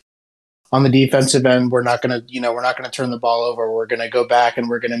 and on the defensive end, we're not going to turn the ball over. We're going to go back and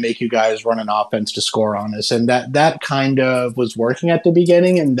we're going to make you guys run an offense to score on us. And that kind of was working at the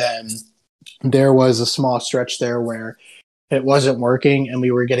beginning. And then there was a small stretch there where it wasn't working and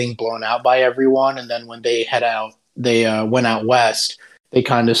we were getting blown out by everyone. And then when they went out west, they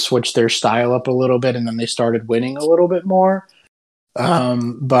kind of switched their style up a little bit and then they started winning a little bit more.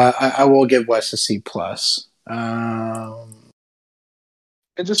 But I will give West a C plus.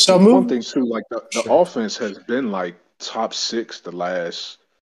 And just one thing too, like the offense has been like top 6 the last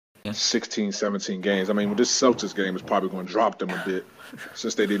 16, 17 games. I mean, with this Celtics game is probably going to drop them a bit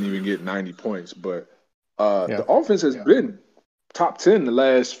since they didn't even get 90 points. But the offense has been top 10 the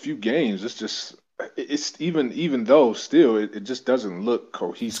last few games. It's even though still it just doesn't look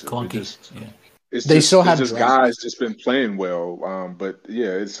cohesive. They still have guys just been playing well. But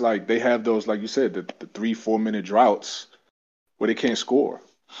yeah, it's like they have those, like you said, the 3-4 minute droughts where they can't score.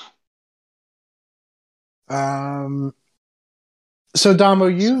 So Damo,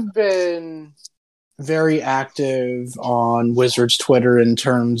 you've been very active on Wizards Twitter in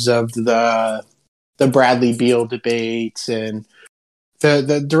terms of the Bradley Beal debates and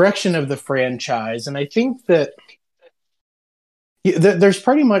the direction of the franchise, and I think that there's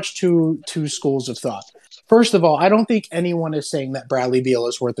pretty much two schools of thought. First of all, I don't think anyone is saying that Bradley Beal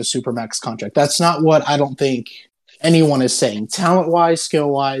is worth a supermax contract. That's not what I don't think anyone is saying. Talent-wise,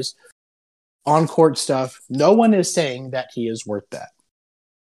 skill-wise, on-court stuff, no one is saying that he is worth that.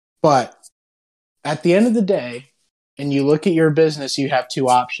 But at the end of the day, and you look at your business, you have two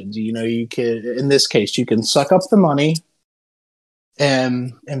options. You could, in this case, you can suck up the money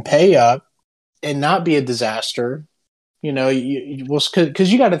and pay up and not be a disaster.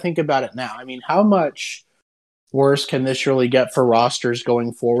 Because you got to think about it now. I mean, how much worse can this really get for rosters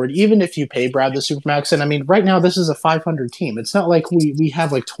going forward, even if you pay Brad the Supermax? And I mean, right now, this is a 500 team. It's not like we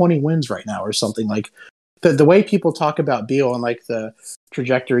have like 20 wins right now or something. Like the way people talk about Beal and like the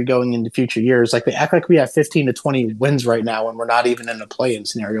trajectory going into future years, like they act like we have 15 to 20 wins right now and we're not even in a play-in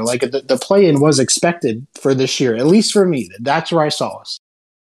scenario. Like the play-in was expected for this year, at least for me. That's where I saw us.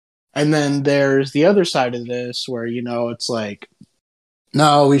 And then there's the other side of this where, it's like,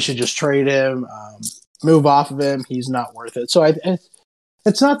 no, we should just trade him, move off of him. He's not worth it. So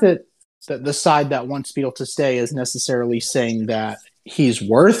it's not that the side that wants Beal to stay is necessarily saying that he's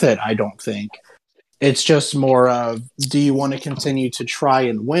worth it, I don't think. It's just more of, do you want to continue to try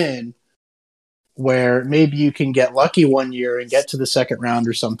and win where maybe you can get lucky one year and get to the second round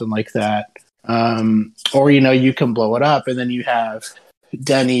or something like that? Or, you can blow it up and then you have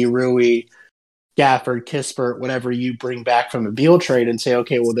Denny, Rui, Gafford, Kispert, whatever you bring back from a Beal trade and say,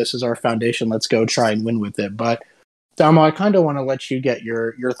 okay, well, this is our foundation. Let's go try and win with it. But Damo, I kind of want to let you get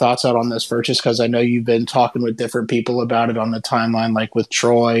your thoughts out on this first, just because I know you've been talking with different people about it on the timeline, like with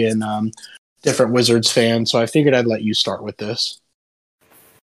Troy and different Wizards fans. So I figured I'd let you start with this.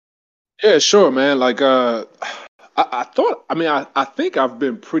 Yeah, sure, man. Like, I think I've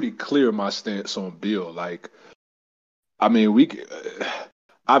been pretty clear in my stance on Beal. Like, I mean,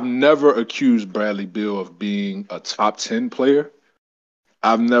 I've never accused Bradley Beal of being a top 10 player.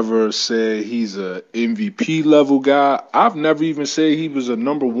 I've never said he's a MVP level guy. I've never even said he was a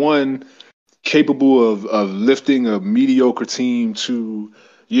number one capable of lifting a mediocre team to,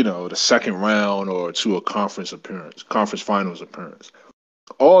 the second round or to a conference finals appearance.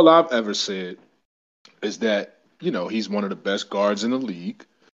 All I've ever said is that, he's one of the best guards in the league.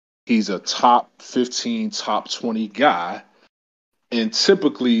 He's a top 15, top 20 guy. And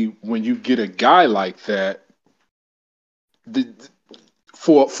typically when you get a guy like that,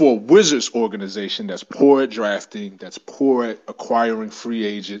 for a Wizards organization that's poor at drafting, that's poor at acquiring free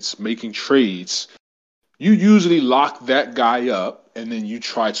agents, making trades, you usually lock that guy up and then you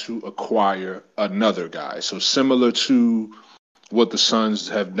try to acquire another guy. So similar to what the Suns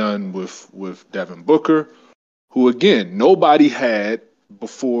have done with Devin Booker, who again, nobody had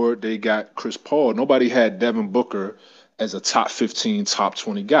before they got Chris Paul, nobody had Devin Booker as a top 15, top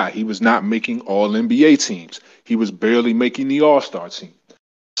 20 guy. He was not making all NBA teams. He was barely making the All-Star team.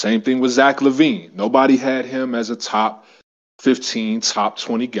 Same thing with Zach LaVine. Nobody had him as a top 15, top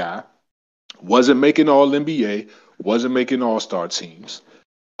 20 guy. Wasn't making all NBA, wasn't making all-star teams.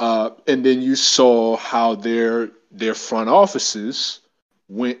 And then you saw how their front offices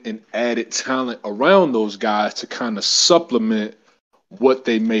went and added talent around those guys to kind of supplement what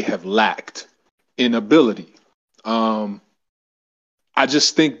they may have lacked in ability. I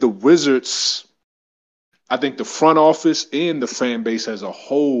just think the Wizards, I think the front office and the fan base as a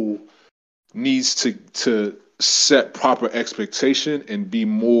whole needs to set proper expectation and be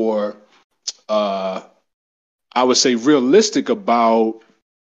more, I would say, realistic about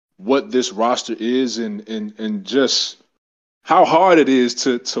what this roster is and just how hard it is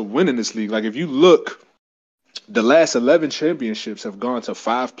to win in this league. Like if you look, the last 11 championships have gone to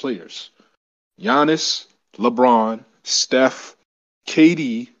 5 players: Giannis, LeBron, Steph,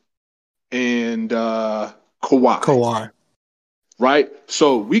 KD, and Kawhi. Right?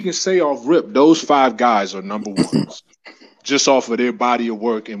 So we can say off rip, those 5 guys are number ones just off of their body of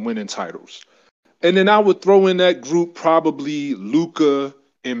work and winning titles. And then I would throw in that group probably Luka,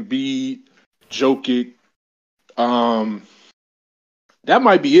 Embiid, Jokic. That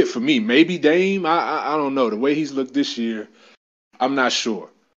might be it for me. Maybe Dame. I don't know. The way he's looked this year, I'm not sure.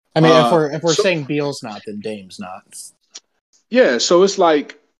 I mean, if we're saying Beal's not, then Dame's not. Yeah, so it's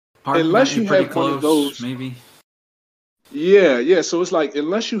like Harden unless you have close, one of those, maybe. Yeah. So it's like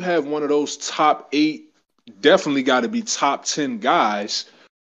unless you have one of those top 8, definitely got to be top 10 guys.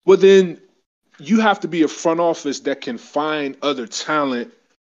 Well, then you have to be a front office that can find other talent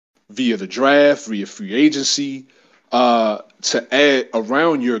via the draft, via free agency, to add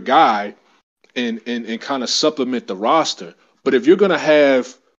around your guy and kind of supplement the roster. But if you're going to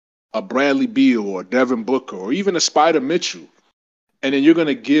have a Bradley Beal or Devin Booker or even a Spider Mitchell, and then you're going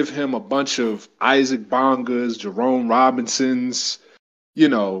to give him a bunch of Isaac Bongas, Jerome Robinsons,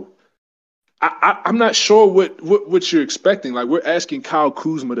 I'm not sure what you're expecting. Like, we're asking Kyle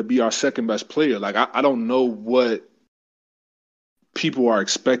Kuzma to be our second best player. Like, I don't know what people are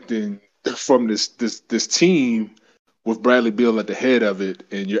expecting from this team with Bradley Beal at the head of it,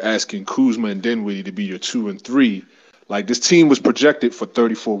 and you're asking Kuzma and Dinwiddie to be your 2 and 3. Like, this team was projected for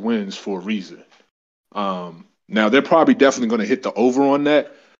 34 wins for a reason. Now they're probably definitely going to hit the over on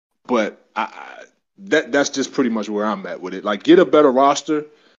that, but that's just pretty much where I'm at with it. Like, get a better roster,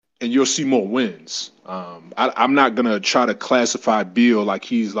 and you'll see more wins. I'm not going to try to classify Beal like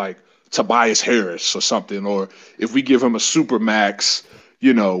he's like Tobias Harris or something, or if we give him a super max,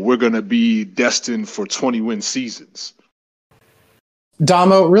 we're going to be destined for 20-win seasons.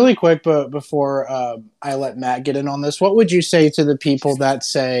 Damo, really quick, but before I let Matt get in on this, what would you say to the people that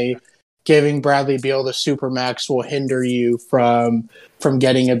say giving Bradley Beal the supermax will hinder you from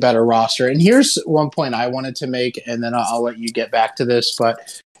getting a better roster? And here's one point I wanted to make, and then I'll let you get back to this.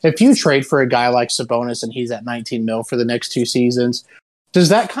 But if you trade for a guy like Sabonis and he's at $19 million for the next 2 seasons, does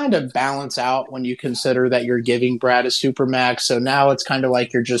that kind of balance out when you consider that you're giving Brad a supermax? So now it's kind of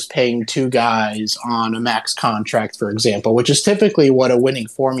like you're just paying 2 guys on a max contract, for example, which is typically what a winning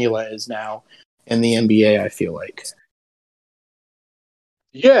formula is now in the NBA, I feel like.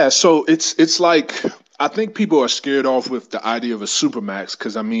 Yeah, so it's like I think people are scared off with the idea of a supermax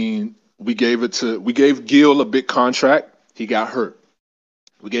because I mean we gave Gil a big contract, he got hurt.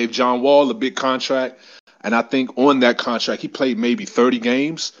 We gave John Wall a big contract, and I think on that contract he played maybe 30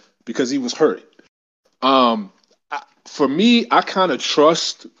 games because he was hurt. For me, I kind of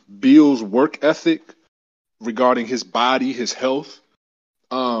trust Beal's work ethic regarding his body, his health.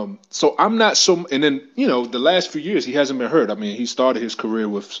 So I'm not so, and then, the last few years he hasn't been hurt. I mean, he started his career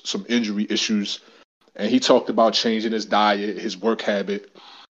with some injury issues and he talked about changing his diet, his work habit.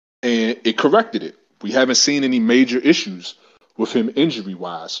 and it corrected it. We haven't seen any major issues with him injury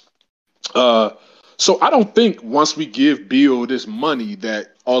wise. So I don't think once we give Beal this money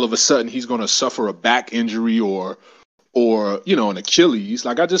that all of a sudden he's going to suffer a back injury or an Achilles.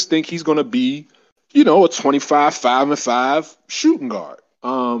 Like I just think he's going to be a 25 5-5 shooting guard.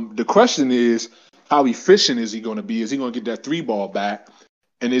 The question is how efficient is he going to be? Is he going to get that three ball back?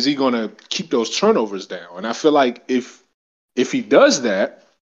 And is he going to keep those turnovers down? And I feel like if he does that,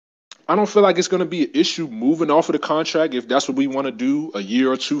 I don't feel like it's going to be an issue moving off of the contract if that's what we want to do a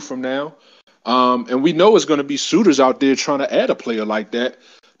year or two from now. And we know it's going to be suitors out there trying to add a player like that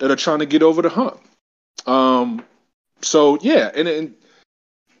are trying to get over the hump. So yeah, and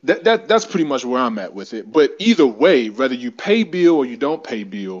that's pretty much where I'm at with it. But either way, whether you pay Beal or you don't pay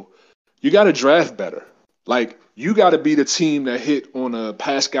Beal, you got to draft better. Like you got to be the team that hit on a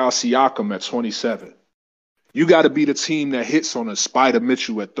Pascal Siakam at 27. You got to be the team that hits on a Spider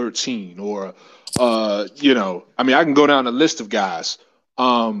Mitchell at 13, or I can go down a list of guys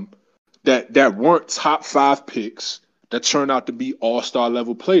that weren't top 5 picks that turned out to be all-star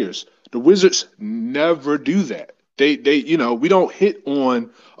level players. The Wizards never do that. They we don't hit on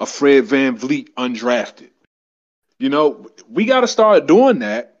a Fred VanVleet undrafted. We got to start doing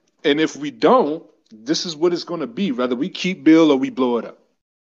that, and if we don't, this is what it's going to be, whether we keep Bill or we blow it up.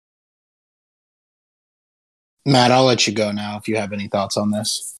 Matt, I'll let you go now if you have any thoughts on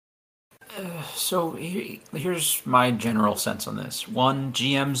this. So here's my general sense on this. One,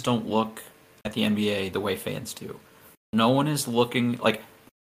 GMs don't look at the NBA the way fans do. No one is looking, like,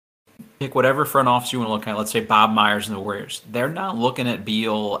 pick whatever front office you want to look at. Let's say Bob Myers and the Warriors. They're not looking at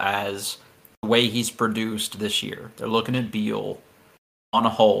Beal as the way he's produced this year. They're looking at Beal on a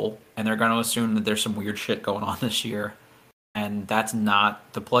whole, and they're going to assume that there's some weird shit going on this year. And that's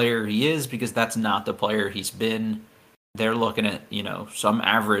not the player he is, because that's not the player he's been. They're looking at, some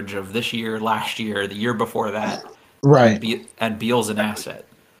average of this year, last year, the year before that. Right. And Beal's an asset.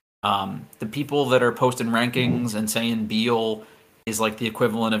 The people that are posting rankings and saying Beal is like the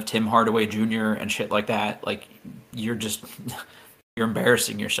equivalent of Tim Hardaway Jr. and shit like that, like, you're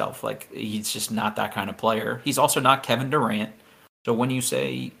embarrassing yourself. Like, he's just not that kind of player. He's also not Kevin Durant. So when you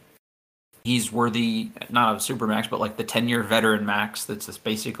say he's worthy, not of Supermax, but like the 10-year veteran max, that's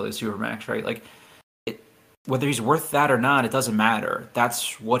basically a Supermax, right? Like, whether he's worth that or not, it doesn't matter.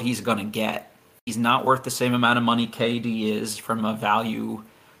 That's what he's going to get. He's not worth the same amount of money KD is from a value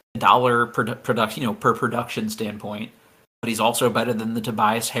dollar per production standpoint, but he's also better than the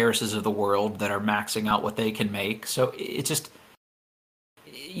Tobias Harrises of the world that are maxing out what they can make. So it's just,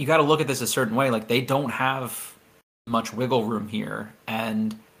 you got to look at this a certain way. Like, they don't have much wiggle room here,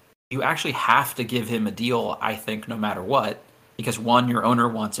 and you actually have to give him a deal, I think, no matter what, because one, your owner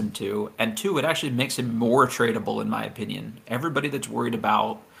wants him to, and two, it actually makes him more tradable, in my opinion. Everybody that's worried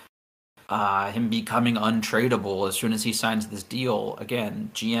about him becoming untradeable as soon as he signs this deal, again,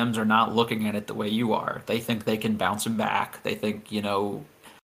 GMs are not looking at it the way you are. They think they can bounce him back. They think, in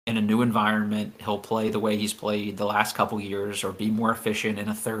a new environment, he'll play the way he's played the last couple years, or be more efficient in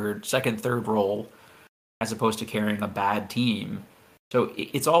a second, third role, as opposed to carrying a bad team. So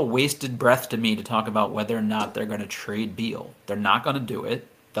it's all wasted breath to me to talk about whether or not they're going to trade Beal. They're not going to do it.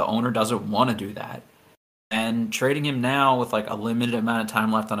 The owner doesn't want to do that. And trading him now with like a limited amount of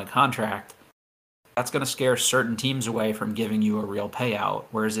time left on a contract, that's going to scare certain teams away from giving you a real payout.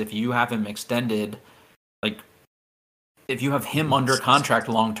 Whereas if you have him extended, like if you have him under contract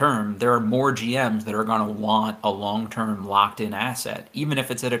long term, there are more GMs that are going to want a long term locked in asset, even if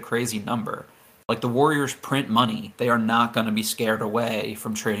it's at a crazy number. Like, the Warriors print money. They are not going to be scared away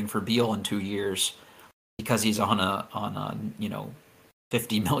from trading for Beal in 2 years because he's on a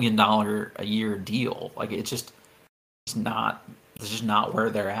 $50 million a year deal. Like, it's not where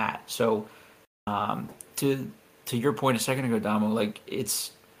they're at. So to your point a second ago, Damo, like,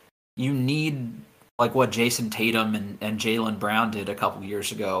 you need like what Jason Tatum and Jaylen Brown did a couple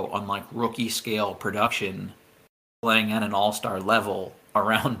years ago on like rookie scale production, playing at an all-star level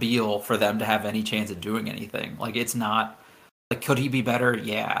around Beal for them to have any chance of doing anything. Like, it's not like, could he be better?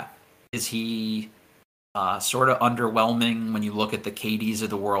 Yeah. Is he sort of underwhelming when you look at the KDs of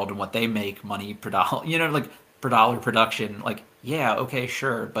the world and what they make money per dollar, like per dollar production? Like, yeah, okay,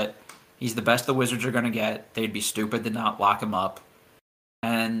 sure, but he's the best the Wizards are going to get. They'd be stupid to not lock him up.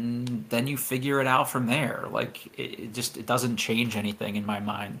 And then you figure it out from there. Like, it doesn't change anything in my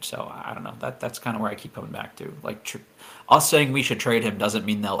mind. So I don't know. That's kind of where I keep coming back to. Like, us saying we should trade him doesn't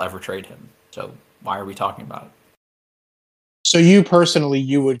mean they'll ever trade him. So why are we talking about it? So you personally,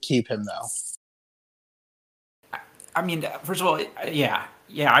 you would keep him though? I mean, first of all, yeah,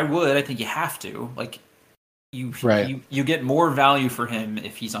 I would. I think you have to. Like, You Right. you get more value for him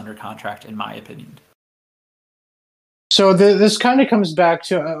if he's under contract, in my opinion. So this kind of comes back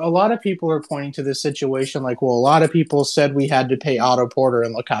to a lot of people are pointing to this situation like, well, a lot of people said we had to pay Otto Porter,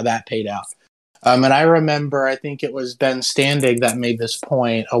 and look how that paid out. And I remember, I think it was Ben Standig that made this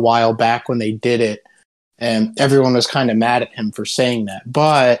point a while back when they did it, and everyone was kind of mad at him for saying that.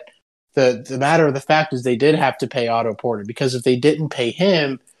 But the matter of the fact is they did have to pay Otto Porter, because if they didn't pay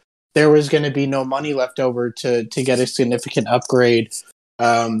him, there was going to be no money left over to get a significant upgrade,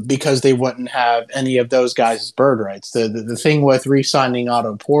 because they wouldn't have any of those guys' bird rights. The thing with re-signing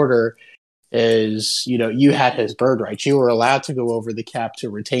Otto Porter is, you had his bird rights. You were allowed to go over the cap to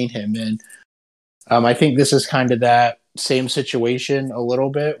retain him. And I think this is kind of that same situation a little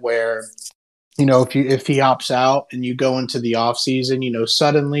bit where, if he opts out and you go into the off season,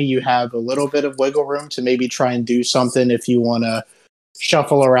 suddenly you have a little bit of wiggle room to maybe try and do something if you want to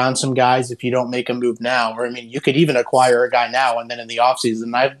shuffle around some guys if you don't make a move now. Or, I mean, you could even acquire a guy now and then in the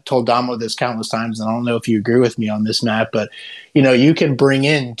offseason. I've told Damo this countless times, and I don't know if you agree with me on this, Matt, but, you can bring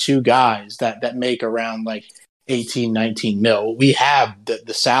in two guys that make around like 18, 19 mil. We have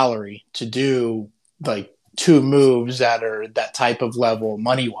the salary to do like two moves that are that type of level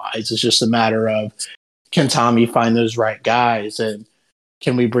money-wise. It's just a matter of, can Tommy find those right guys, and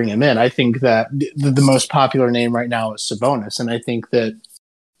can we bring him in? I think that the most popular name right now is Sabonis, and I think that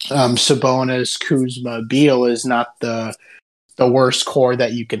Sabonis, Kuzma, Beal is not the worst core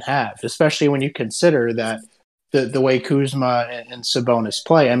that you can have, especially when you consider that the way Kuzma and Sabonis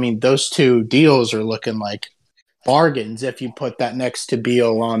play. I mean, those two deals are looking like bargains if you put that next to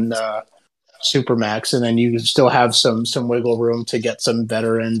Beal on the Supermax, and then you still have some wiggle room to get some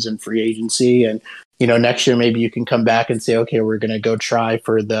veterans and free agency. And next year maybe you can come back and say, okay, we're going to go try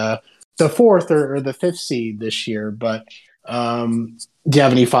for the fourth or the fifth seed this year. But do you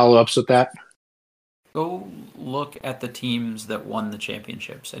have any follow-ups with that? Go look at the teams that won the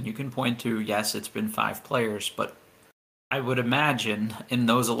championships, and you can point to, yes, it's been 5 players, but I would imagine in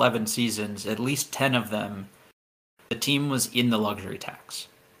those 11 seasons, at least 10 of them, the team was in the luxury tax,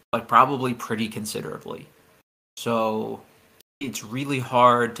 like probably pretty considerably. So it's really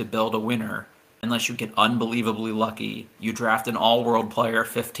hard to build a winner unless you get unbelievably lucky. You draft an all-world player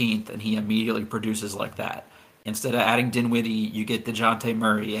 15th, and he immediately produces like that. Instead of adding Dinwiddie, you get DeJounte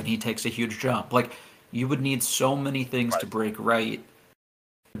Murray, and he takes a huge jump. Like, you would need so many things to break right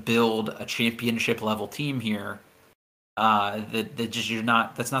to build a championship-level team here. That just you're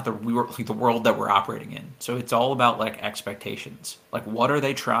not. That's not the world that we're operating in. So it's all about like expectations. Like, what are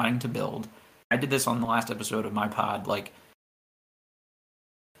they trying to build? I did this on the last episode of my pod. Like,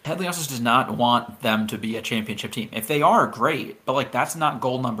 Ted Leonsis does not want them to be a championship team. If they are, great, but like that's not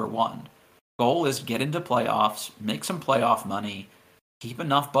goal number one. Goal is get into playoffs, make some playoff money, keep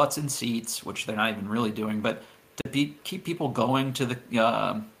enough butts in seats, which they're not even really doing, but to keep people going to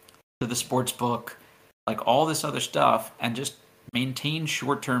the sports book, like all this other stuff, and just maintain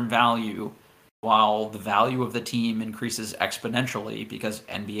short-term value while the value of the team increases exponentially because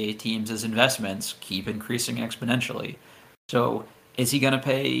NBA teams as investments keep increasing exponentially. So is he going to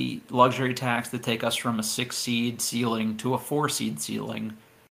pay luxury tax to take us from a 6-seed ceiling to a 4-seed ceiling?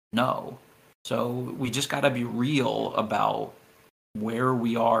 No. So we just got to be real about where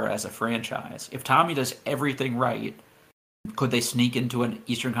we are as a franchise. If Tommy does everything right, could they sneak into an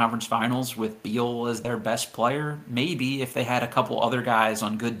Eastern Conference Finals with Beal as their best player? Maybe, if they had a couple other guys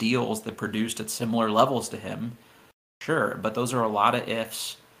on good deals that produced at similar levels to him. Sure, but those are a lot of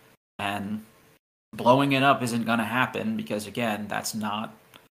ifs, and blowing it up isn't going to happen because, again, that's not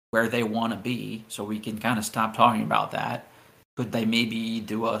where they want to be, so we can kind of stop talking about that. Could they maybe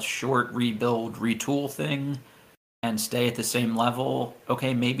do a short rebuild, retool thing and stay at the same level?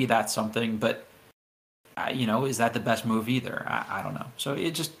 Okay, maybe that's something, but is that the best move either? I don't know. So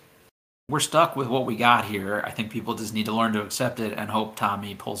we're stuck with what we got here. I think people just need to learn to accept it and hope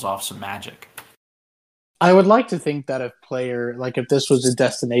Tommy pulls off some magic. I would like to think that if this was a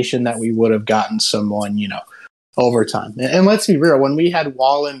destination, that we would have gotten someone, over time. And let's be real, when we had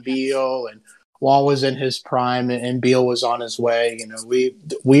Wall and Beal, and Wall was in his prime and Beal was on his way,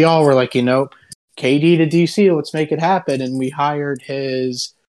 we all were like, KD to DC, let's make it happen. And we hired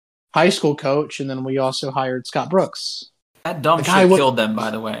his high school coach, and then we also hired Scott Brooks. That dumb shit killed them,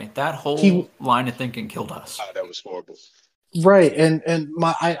 by the way. That whole line of thinking killed us. That was horrible. Right, and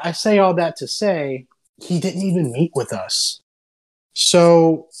I say all that to say he didn't even meet with us.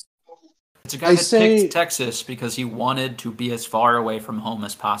 So it's a guy that picked Texas because he wanted to be as far away from home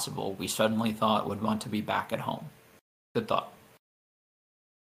as possible. We suddenly thought would want to be back at home. Good thought.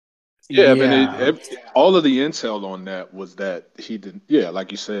 Yeah, I mean, all of the intel on that was that he didn't. Yeah,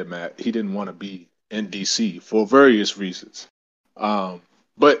 like you said, Matt, he didn't want to be in DC for various reasons.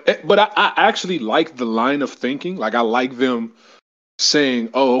 But I actually like the line of thinking. Like I like them saying,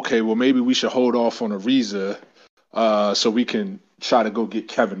 "Oh, okay, well maybe we should hold off on Ariza, so we can try to go get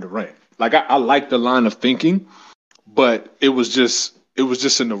Kevin Durant." Like I like the line of thinking, but it was just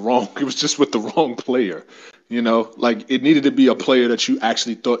in the wrong. It was just with the wrong player. Like it needed to be a player that you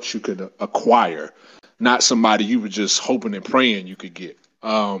actually thought you could acquire, not somebody you were just hoping and praying you could get.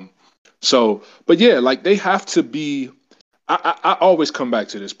 But yeah, like they have to be. I always come back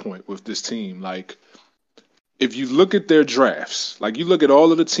to this point with this team. Like if you look at their drafts, like you look at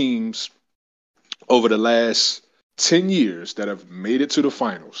all of the teams over the last 10 years that have made it to the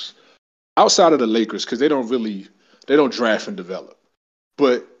finals, outside of the Lakers, because they don't draft and develop.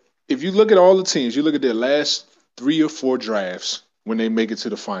 But if you look at all the teams, you look at their last 3 or 4 drafts when they make it to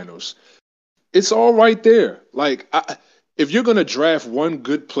the finals, it's all right there. Like if you're gonna draft one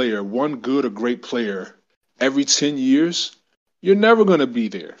good player, one good or great player every 10 years, you're never gonna be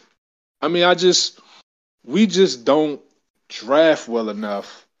there. I mean, we just don't draft well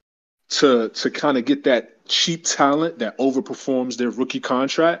enough to kind of get that cheap talent that overperforms their rookie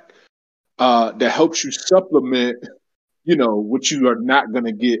contract, that helps you supplement, what you are not going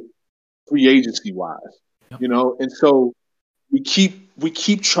to get free agency wise, Yep. and so we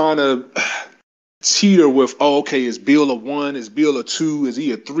keep trying to teeter with, oh, okay, is Bill a 1? Is Bill a 2? Is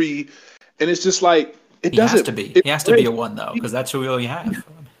he a 3? And it's just like it He has doesn't. to be. He has to be a 1 though, because that's who we only have.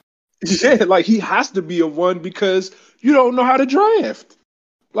 Yeah, like he has to be a 1 because you don't know how to draft.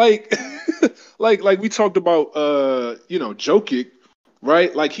 Like, like we talked about, Jokic,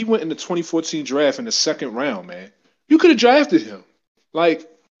 right? Like he went in the 2014 draft in the second round, man. You could have drafted him. Like,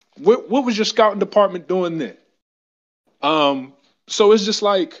 what was your scouting department doing then? So it's just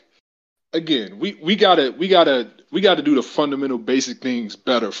like, again, we gotta do the fundamental basic things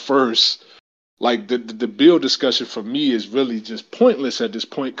better first. Like the bill discussion for me is really just pointless at this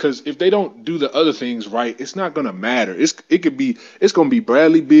point because if they don't do the other things right, it's not gonna matter. It's gonna be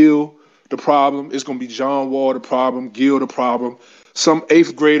Bradley Beal the problem. It's gonna be John Wall the problem. Gill the problem. Some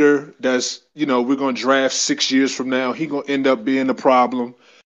eighth grader that's we're gonna draft 6 years from now. He gonna end up being the problem,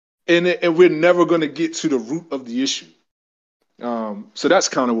 and we're never gonna get to the root of the issue. So that's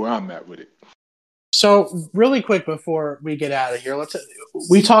kind of where I'm at with it. So, really quick before we get out of here,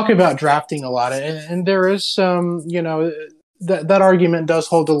 we talk about drafting a lot, and there is some, that argument does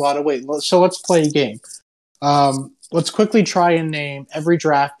hold a lot of weight. So let's play a game. Let's quickly try and name every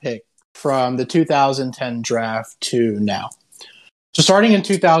draft pick from the 2010 draft to now. So starting in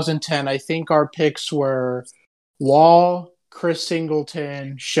 2010, I think our picks were Wall, Chris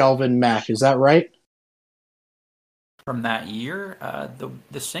Singleton, Shelvin Mack. Is that right? From that year,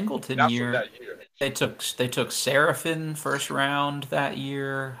 the Singleton Not from year, that year. they took Seraphin first round that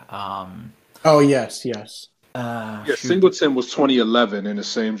year. Oh, yes. Yeah, Shoot. Singleton was 2011 in the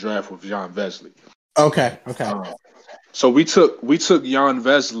same draft with John Vesley. Okay. So we took Jan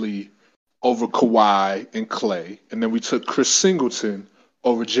Vesley over Kawhi and Clay, and then we took Chris Singleton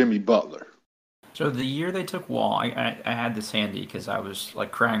over Jimmy Butler. So the year they took Wall, I had this handy because I was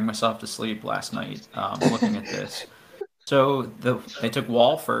like crying myself to sleep last night looking at this. So they took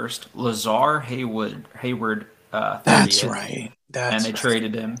Wall first, Lazar Hayward 30th. That's right. And they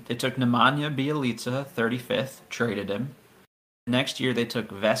traded him. They took Nemanja Bjelica 35th, traded him. Next year they took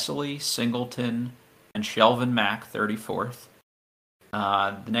Vesely, Singleton, and Shelvin Mack 34th.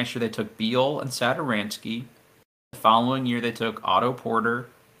 The next year they took Beal and Satoransky. The following year they took Otto Porter.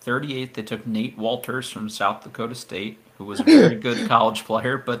 38th they took Nate Walters from South Dakota State, who was a very good college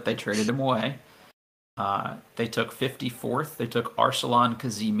player, but they traded him away. They took 54th. They took Arsalan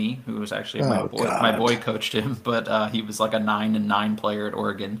Kazemi, who was actually my boy. God. My boy coached him, but he was like a 9-9 player at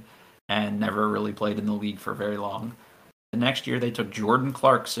Oregon and never really played in the league for very long. The next year, they took Jordan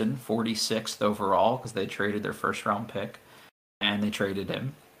Clarkson, 46th overall, because they traded their first round pick, and they traded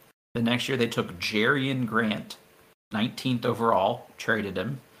him. The next year, they took Jerian Grant, 19th overall, traded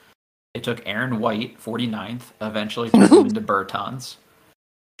him. They took Aaron White, 49th, eventually turned him into Bertans.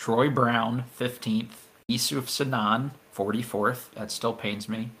 Troy Brown, 15th. Yusuf Sanan, 44th. That still pains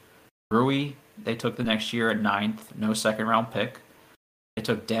me. Rui, they took the next year at 9th. No second-round pick. They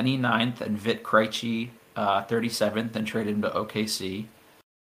took Denny 9th and Vit Krejci 37th and traded him to OKC.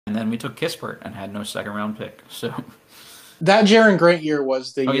 And then we took Kispert and had no second-round pick. So that Jaren Grant year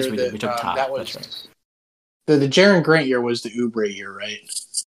was the year yes, that we took Todd. That was That's right. The Jaren Grant year was the Oubre year, right?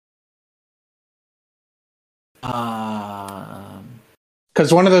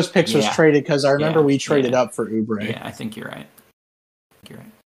 Because one of those picks was traded because I remember we traded up for Oubre. Yeah, I think you're right.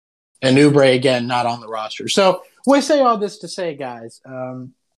 And Oubre, again, not on the roster. So we say all this to say, guys,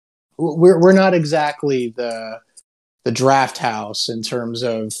 we're not exactly the draft house in terms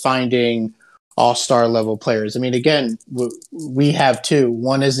of finding all-star level players. I mean, again, we have two.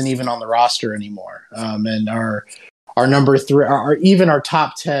 One isn't even on the roster anymore, and our number three, even our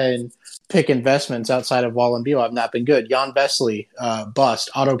top 10 pick investments outside of Wall and Beal have not been good. Jan Vesely, bust.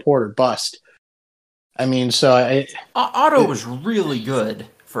 Otto Porter, bust. I mean, so Otto was really good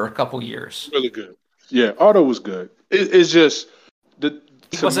for a couple years. Really good. Yeah, Otto was good. It's just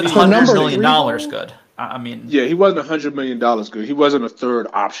he wasn't $100 million good. I mean, yeah, he wasn't $100 million good. He wasn't a third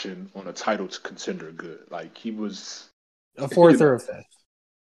option on a title contender good. Like he was a fourth or a fifth.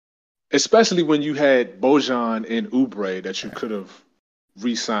 Especially when you had Bojan and Oubre that you could have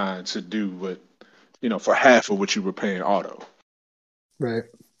re-signed to do what, for half of what you were paying Otto. Right.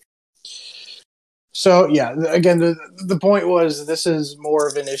 So yeah, again, the point was this is more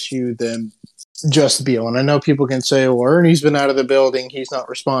of an issue than just Beal. And I know people can say, well, Ernie's been out of the building. He's not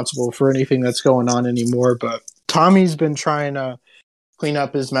responsible for anything that's going on anymore. But Tommy's been trying to clean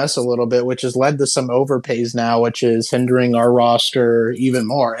up his mess a little bit, which has led to some overpays now, which is hindering our roster even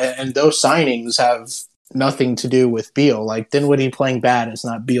more. And those signings have nothing to do with Beal. Like Dinwiddie playing bad is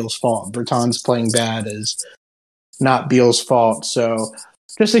not Beal's fault. Bertans playing bad is not Beal's fault. So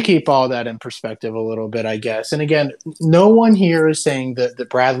just to keep all that in perspective a little bit, I guess. And again, no one here is saying that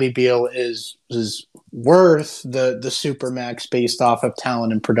Bradley Beal is worth the supermax based off of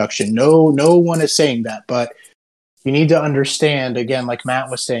talent and production. No one is saying that, but you need to understand, again, like Matt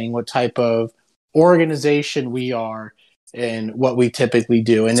was saying, what type of organization we are and what we typically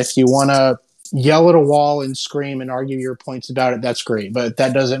do. And if you want to yell at a wall and scream and argue your points about it, that's great. But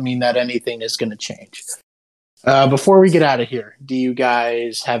that doesn't mean that anything is going to change. Before we get out of here, do you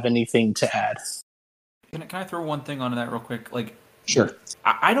guys have anything to add? Can I throw one thing onto that real quick? Like, sure.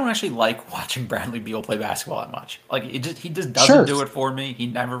 I don't actually like watching Bradley Beal play basketball that much. Like, he just doesn't do it for me. He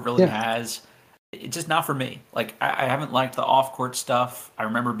never really has. It's just not for me. Like, I haven't liked the off-court stuff. I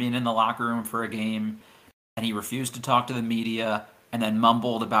remember being in the locker room for a game, and he refused to talk to the media, and then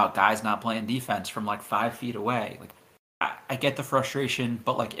mumbled about guys not playing defense from like 5 feet away. Like, I get the frustration,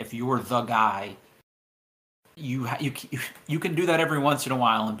 but like, if you're the guy, you can do that every once in a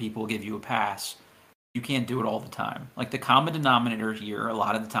while, and people will give you a pass. You can't do it all the time. Like, the common denominator here a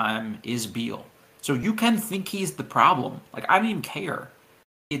lot of the time is Beal. So you can think he's the problem. Like, I don't even care.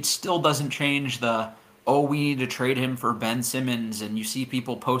 It still doesn't change we need to trade him for Ben Simmons, and you see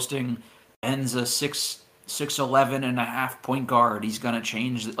people posting Ben's a 6'11" and a half point guard. He's going to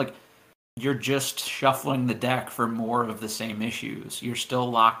change. Like, you're just shuffling the deck for more of the same issues. You're still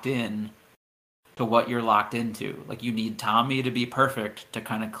locked in to what you're locked into. Like, you need Tommy to be perfect to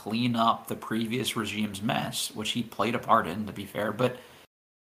kind of clean up the previous regime's mess, which he played a part in, to be fair, but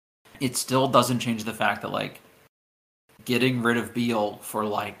it still doesn't change the fact that, like, getting rid of Beal for,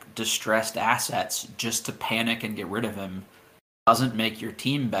 like, distressed assets just to panic and get rid of him doesn't make your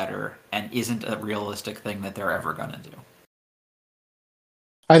team better and isn't a realistic thing that they're ever going to do.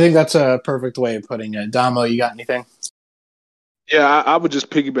 I think that's a perfect way of putting it. Damo, you got anything? Yeah, I would just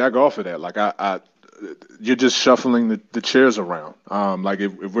piggyback off of that. Like, you're just shuffling the chairs around. Like,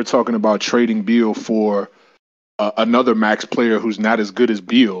 if we're talking about trading Beal for another max player who's not as good as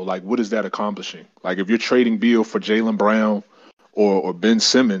Beal, like, what is that accomplishing? Like, if you're trading Beal for Jaylen Brown or Ben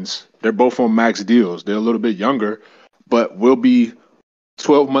Simmons, they're both on max deals. They're a little bit younger, but we'll be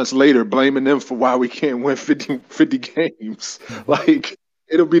 12 months later blaming them for why we can't win 50 games. Like,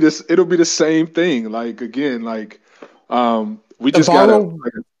 it'll be the same thing. Like, again, like, we just gotta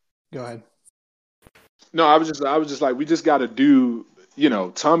go ahead. No, I was just like, we just gotta do,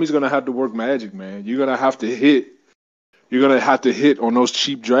 Tommy's gonna have to work magic, man. You're gonna have to hit on those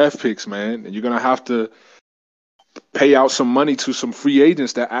cheap draft picks, man. And you're gonna have to pay out some money to some free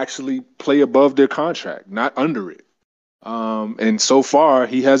agents that actually play above their contract, not under it. And so far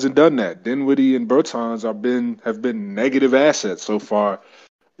he hasn't done that. Dinwiddie and Bertans have been negative assets so far,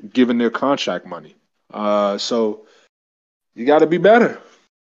 given their contract money. So you got to be better.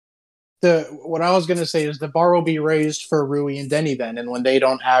 What I was going to say is the bar will be raised for Rui and Denny then, and when they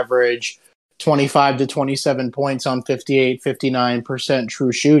don't average 25 to 27 points on 58, 59%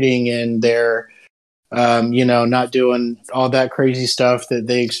 true shooting, and they're not doing all that crazy stuff that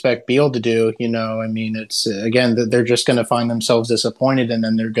they expect Beal to do, I mean, it's, again, they're just going to find themselves disappointed, and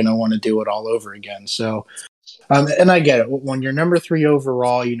then they're going to want to do it all over again. So, and I get it. When you're number 3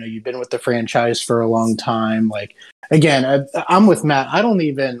 overall, you've been with the franchise for a long time. Like, again, I'm with Matt. I don't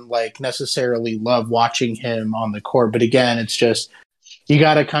even necessarily love watching him on the court, but again, it's just, you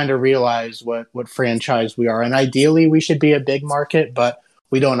got to kind of realize what franchise we are. And ideally we should be a big market, but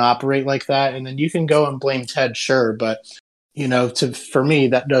we don't operate like that. And then you can go and blame Ted, sure, but for me,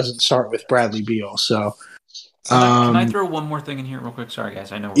 that doesn't start with Bradley Beal. So, can I throw one more thing in here real quick? Sorry,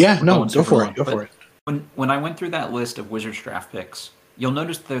 guys. I know we're going go for it. Go for it. When I went through that list of Wizards draft picks, you'll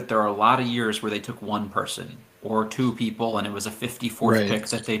notice that there are a lot of years where they took one person or two people, and it was a 54th pick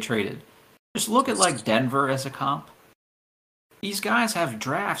that they traded. Just look at like Denver as a comp. These guys have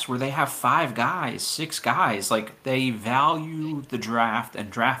drafts where they have 5 guys, 6 guys. Like, they value the draft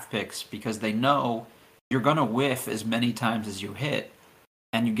and draft picks because they know you're going to whiff as many times as you hit.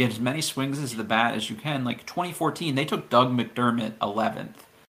 And you get as many swings as the bat as you can. Like, 2014, they took Doug McDermott 11th.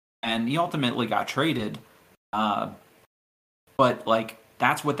 And he ultimately got traded. But, like,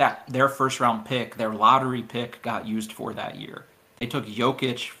 that's what their first-round pick, their lottery pick, got used for that year. They took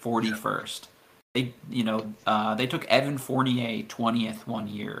Jokic 41st. They took Evan Fournier 20th one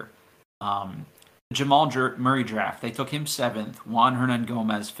year. Jamal Murray draft, they took him 7th. Juan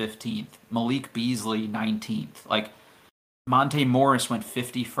Hernangomez 15th. Malik Beasley 19th. Like, Monte Morris went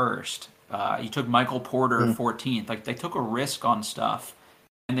 51st. You took Michael Porter 14th. Like, they took a risk on stuff,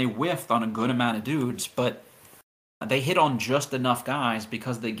 and they whiffed on a good amount of dudes, but they hit on just enough guys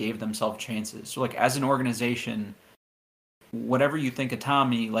because they gave themselves chances. So, like, as an organization, whatever you think of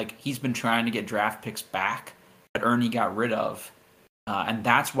Tommy, like, he's been trying to get draft picks back that Ernie got rid of. And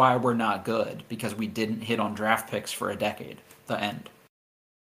that's why we're not good, because we didn't hit on draft picks for a decade, the end.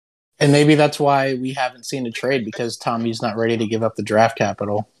 And maybe that's why we haven't seen a trade, because Tommy's not ready to give up the draft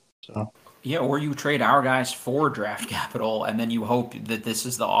capital. So yeah, or you trade our guys for draft capital, and then you hope that this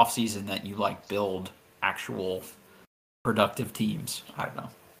is the offseason that you, like, build actual productive teams. I don't know.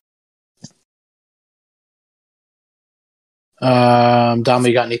 Dom,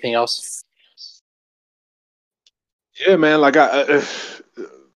 you got anything else? Yeah, man. Like,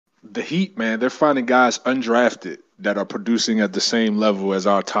 the Heat, man, they're finding guys undrafted that are producing at the same level as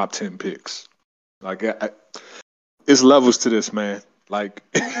our top 10 picks. Like, it's levels to this, man. Like,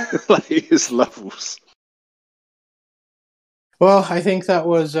 it's levels. Well, I think that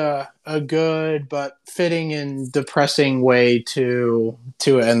was a good but fitting and depressing way to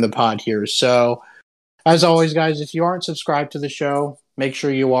end the pod here. So, as always, guys, if you aren't subscribed to the show, make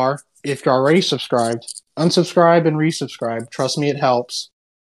sure you are. If you're already subscribed, unsubscribe and resubscribe. Trust me, it helps.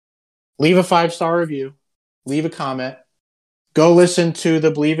 Leave a 5-star review. Leave a comment. Go listen to the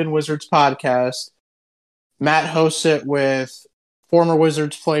Believe in Wizards podcast. Matt hosts it with former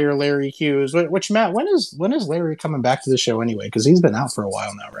Wizards player Larry Hughes. Which, Matt, when is Larry coming back to the show anyway? Because he's been out for a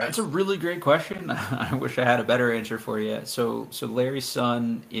while now, right? That's a really great question. I wish I had a better answer for you. So Larry's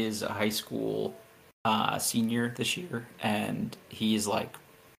son is a high school senior this year, and he's like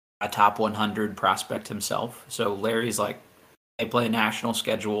a top 100 prospect himself. So Larry's like, they play a national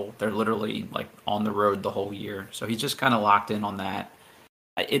schedule. They're literally like on the road the whole year. So he's just kind of locked in on that.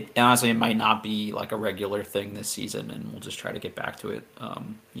 Honestly, it might not be like a regular thing this season, and we'll just try to get back to it,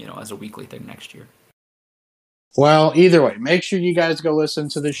 as a weekly thing next year. Well, either way, make sure you guys go listen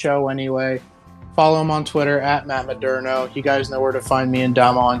to the show anyway. Follow him on Twitter at Matt Moderno. You guys know where to find me and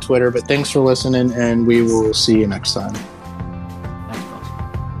Dama on Twitter, but thanks for listening, and we will see you next time.